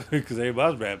to rap because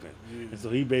everybody's rapping. And so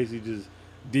he basically just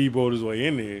deboed his way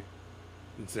in there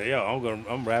and say, yo,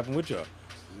 I'm rapping with y'all.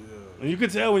 Yeah. And you can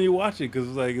tell when you watch it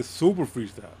because it's super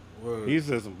freestyle. Word. He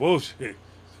said some bullshit.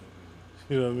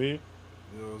 You know what I mean?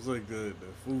 Yeah, it's like that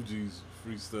Fuji's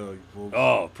freestyle you posted.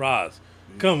 Oh, Pras.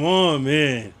 Yeah. Come on,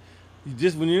 man. You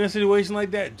just when you're in a situation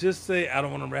like that, just say I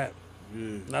don't want to rap.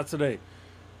 Yeah. Not today.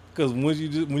 Because when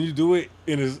you do it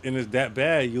and it's that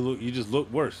bad, you just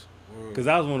look worse. Because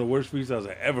that was one of the worst freestyles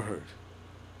I ever heard.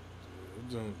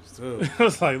 Yeah, that joint was I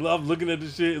was like, I'm looking at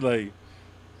this shit like,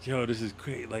 yo, this is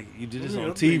great. Like, you did this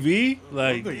on TV?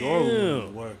 I think all of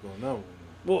them was whack on that one.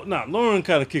 Well, nah, Lauren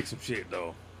kind of kicked some shit,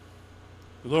 though.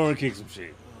 Lauren kicked some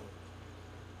shit.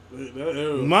 That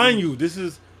era, Mind you, this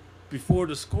is before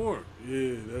the score.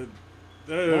 Yeah,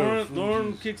 that era.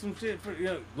 Lauren kicked some shit.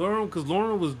 Because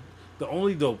Lauren was the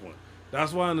only dope one.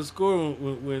 That's why in the score,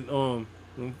 when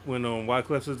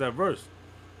Wyclef says that verse,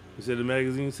 he said the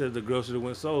magazine said the girl should have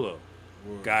went solo.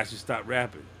 Guys should stop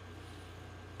rapping.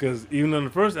 Because even on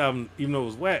the first album, even though it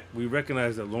was whack, we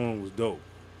recognized that Lauren was dope.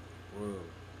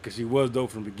 Because she was dope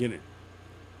from the beginning.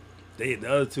 The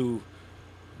other two,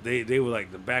 they were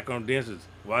like the background dancers.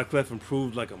 Wyclef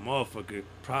improved like a motherfucker.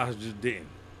 Pras just didn't.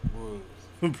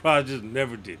 Pras just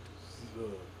never did.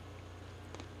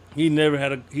 He never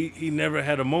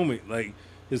had a moment like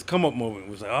his come up moment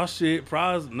was like, oh shit,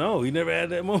 Pras. No, he never had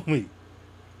that moment.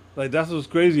 Like that's what's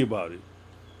crazy about it.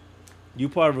 You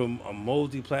part of a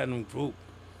multi-platinum group,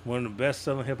 one of the best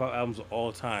selling hip hop albums of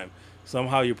all time.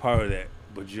 Somehow you're part of that,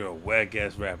 but you're a whack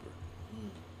ass rapper.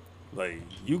 Like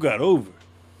you got over.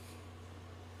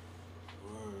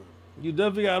 You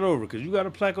definitely got over because you got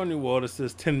a plaque on your wall that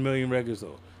says 10 million records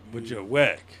sold, but you're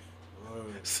whack.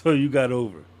 So you got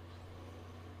over.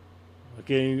 I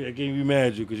can't be mad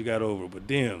at you because you got over, but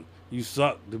damn, you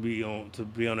suck to be on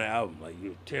that album. Like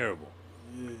you're terrible.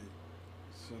 Yeah.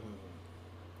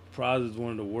 Pras is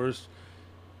one of the worst.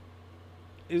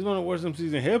 He's one of the worst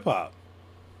MCs in hip hop.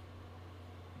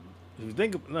 If you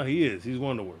think, no, he is. He's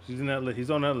one of the worst. He's in that list. He's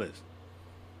on that list.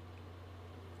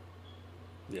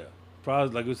 Yeah.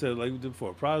 Pras, like we said, like we did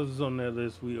before, Pras is on that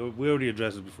list. We already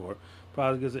addressed it before.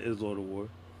 Pras gets an Islord Award.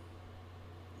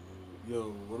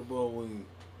 Yo, what about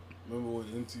remember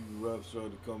when MTV Raps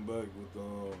tried to come back with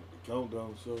the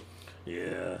Countdown show?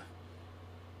 Yeah.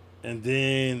 And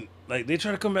then, like, they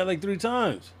tried to come back like 3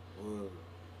 times.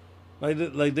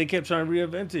 Like they kept trying to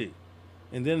reinvent it.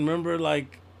 And then remember,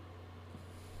 like,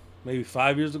 maybe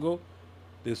 5 years ago,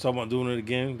 they was talking about doing it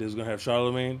again. They was going to have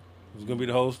Charlemagne. He was going to be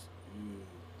the host.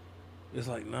 It's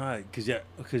like, nah, because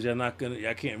y'all not gonna,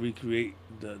 y'all can't recreate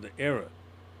the era.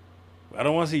 I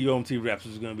don't want to see UMT Raps.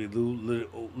 It's gonna be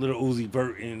little Uzi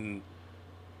Vert and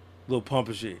Lil Pump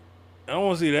and shit. I don't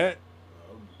want to see that.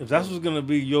 If that's what's gonna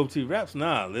be UMT Raps,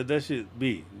 nah, let that shit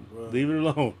be. Right. Leave it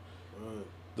alone. Right.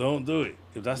 Don't do it.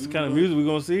 If that's the kind of music we're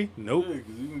gonna see, nope. Yeah,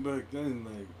 because even back then,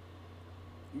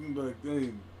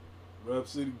 Rap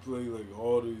City played like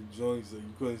all the joints that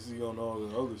you couldn't see on all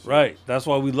the other shows. Right. That's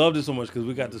why we loved it so much because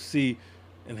we got to see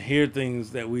and hear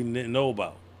things that we didn't know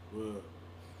about. Yeah.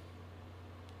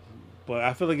 But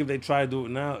I feel like if they try to do it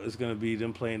now, it's gonna be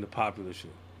them playing the popular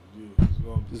shit. Yeah,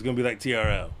 it's gonna be like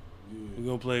TRL. Yeah. We're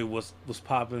gonna play what's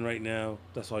popping right now.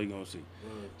 That's all you're gonna see.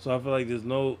 Right. So I feel like there's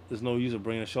no use of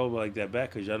bringing a show like that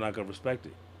back because y'all not gonna respect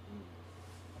it.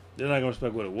 They're not gonna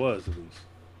respect what it was at least.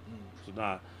 So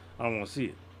nah, I don't want to see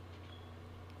it.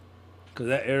 Because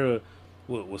that era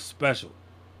was special.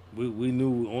 We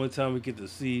knew the only time we get to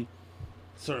see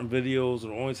certain videos or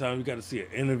the only time we got to see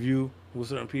an interview with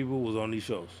certain people was on these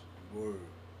shows. Word.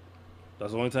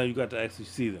 That's the only time you got to actually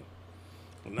see them.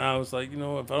 And now it's like, if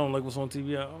I don't like what's on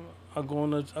TV, I'll go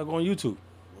on YouTube.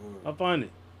 Word. I'll find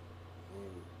it.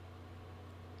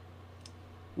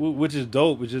 Word. Which is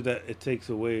dope, which is that it takes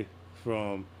away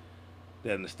from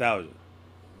that nostalgia.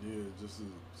 Yeah, just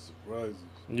surprises.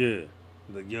 Yeah.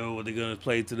 Like, yo, what they gonna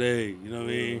play today? You know what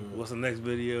I mean? What's the next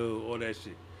video? All that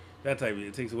shit. That type of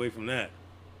it takes away from that.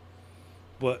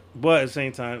 But at the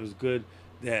same time, it's good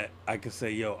that I can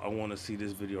say, yo, I want to see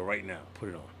this video right now. Put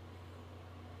it on.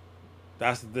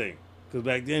 That's the thing. Because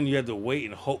back then, you had to wait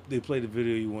and hope they play the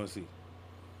video you want to see.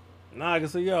 Now I can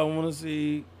say, yo, I want to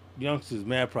see youngsters,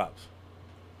 mad props.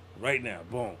 right now.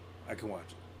 Boom, I can watch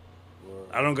it. Wow.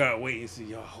 I don't gotta wait and see.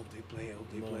 Yo, I hope they play it.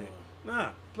 Hope they play it.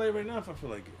 Nah, play it right now if I feel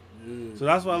like it. Yeah. So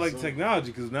that's why I like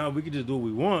technology, because now we can just do what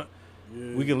we want.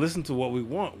 Yeah. We can listen to what we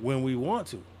want when we want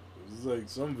to. It's like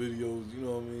some videos, you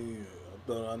know what I mean? I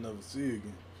thought I'd never see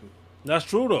again. That's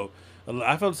true though.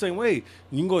 I felt the same way.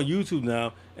 You can go on YouTube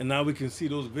now, and now we can see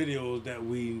those videos that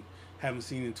we haven't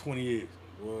seen in 20 years,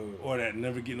 or that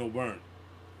never get no burn,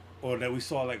 or that we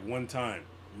saw like one time.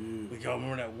 Yeah. Like, y'all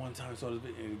remember that one time I saw this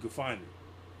video, and you could find it.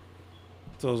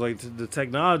 So it's like the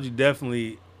technology,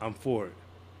 definitely, I'm for it.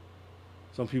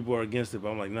 Some people are against it, but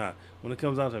I'm like, nah. When it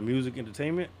comes down to music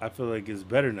entertainment, I feel like it's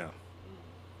better now.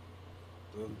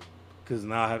 Because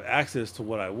now I have access to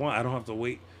what I want. I don't have to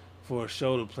wait for a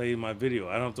show to play my video.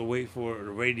 I don't have to wait for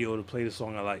the radio to play the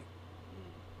song I like.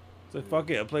 So fuck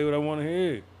it, I play what I want to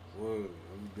hear. Word,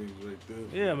 everything's right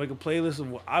there. Yeah, make a playlist of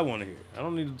what I want to hear. I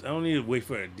don't need to wait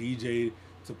for a DJ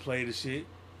to play the shit,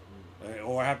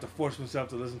 or I have to force myself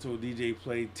to listen to a DJ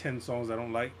play 10 songs I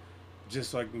don't like, just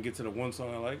so I can get to the one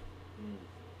song I like.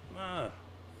 Nah.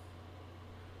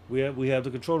 We have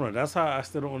the control on it. That's how I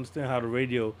still don't understand how the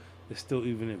radio is still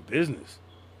even in business.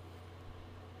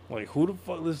 Like, who the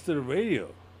fuck listens to the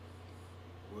radio?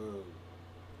 Word.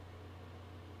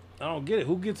 I don't get it.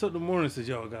 Who gets up in the morning and says,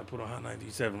 yo, I gotta put on Hot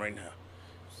 97 right now?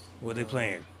 What they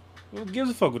playing? Who gives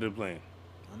a fuck what they're playing?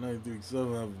 Hot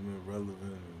 93.7 haven't been relevant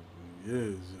in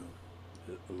years,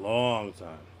 yo. A long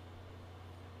time.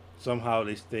 Somehow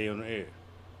they stay on the air.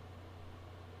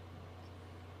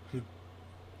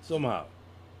 Somehow.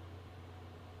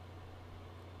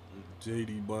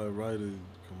 JD by Ryder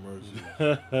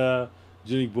commercial.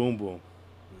 Jenny Boom Boom.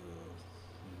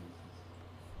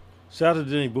 Shout out to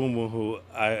Jenny Boom Boom, who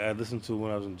I listened to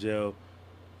when I was in jail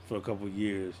for a couple of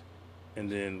years,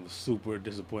 and then was super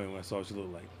disappointed when I saw what she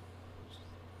looked like.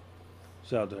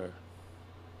 Shout out to her.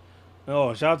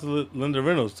 Oh, shout out to Linda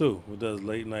Reynolds too, who does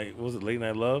Late Night. What was it, Late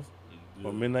Night Love? Yeah.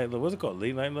 Or Midnight Love? What's it called?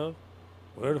 Late Night Love?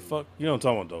 Where the fuck? You know what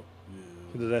I'm talking about though.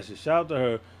 Yeah. She does that shit. Shout out to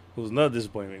her, who's another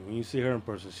disappointment. When you see her in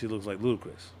person, she looks like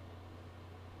Ludacris.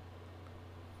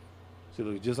 She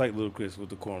looks just like Ludacris with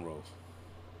the cornrows.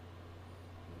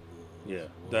 Yeah,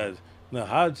 that's now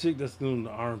how a chick that's doing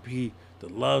the R&B, the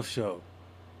love show,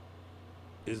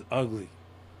 is ugly.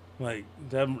 Like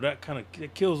that kind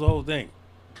of kills the whole thing.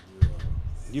 Yeah.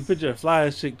 You picture a fly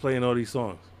ass chick playing all these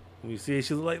songs. When you see it,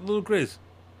 she look like Ludacris.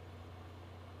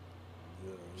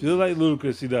 Yeah. She look like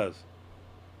Ludacris. She does.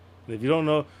 And if you don't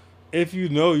know, if you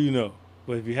know, you know.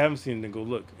 But if you haven't seen it, then go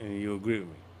look, and you'll agree with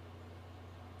me.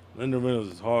 Linda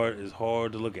Reynolds is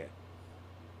hard to look at.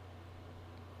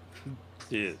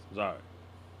 She is. Sorry.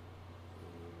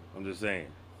 I'm just saying.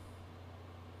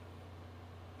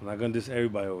 I'm not gonna diss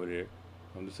everybody over there.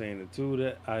 I'm just saying the two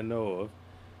that I know of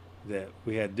that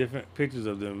we had different pictures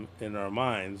of them in our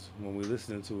minds when we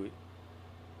listened to it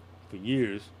for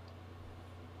years.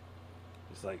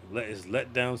 It's like it's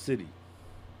Let Down City.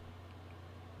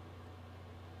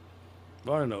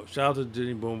 But I don't know. Shout out to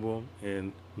Jenny Boom Boom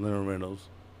and Linda Reynolds.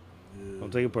 Yeah.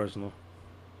 Don't take it personal.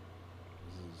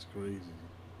 This is crazy.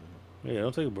 Yeah,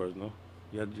 don't take it personal.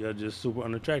 You're just super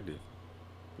unattractive.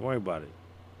 Don't worry about it.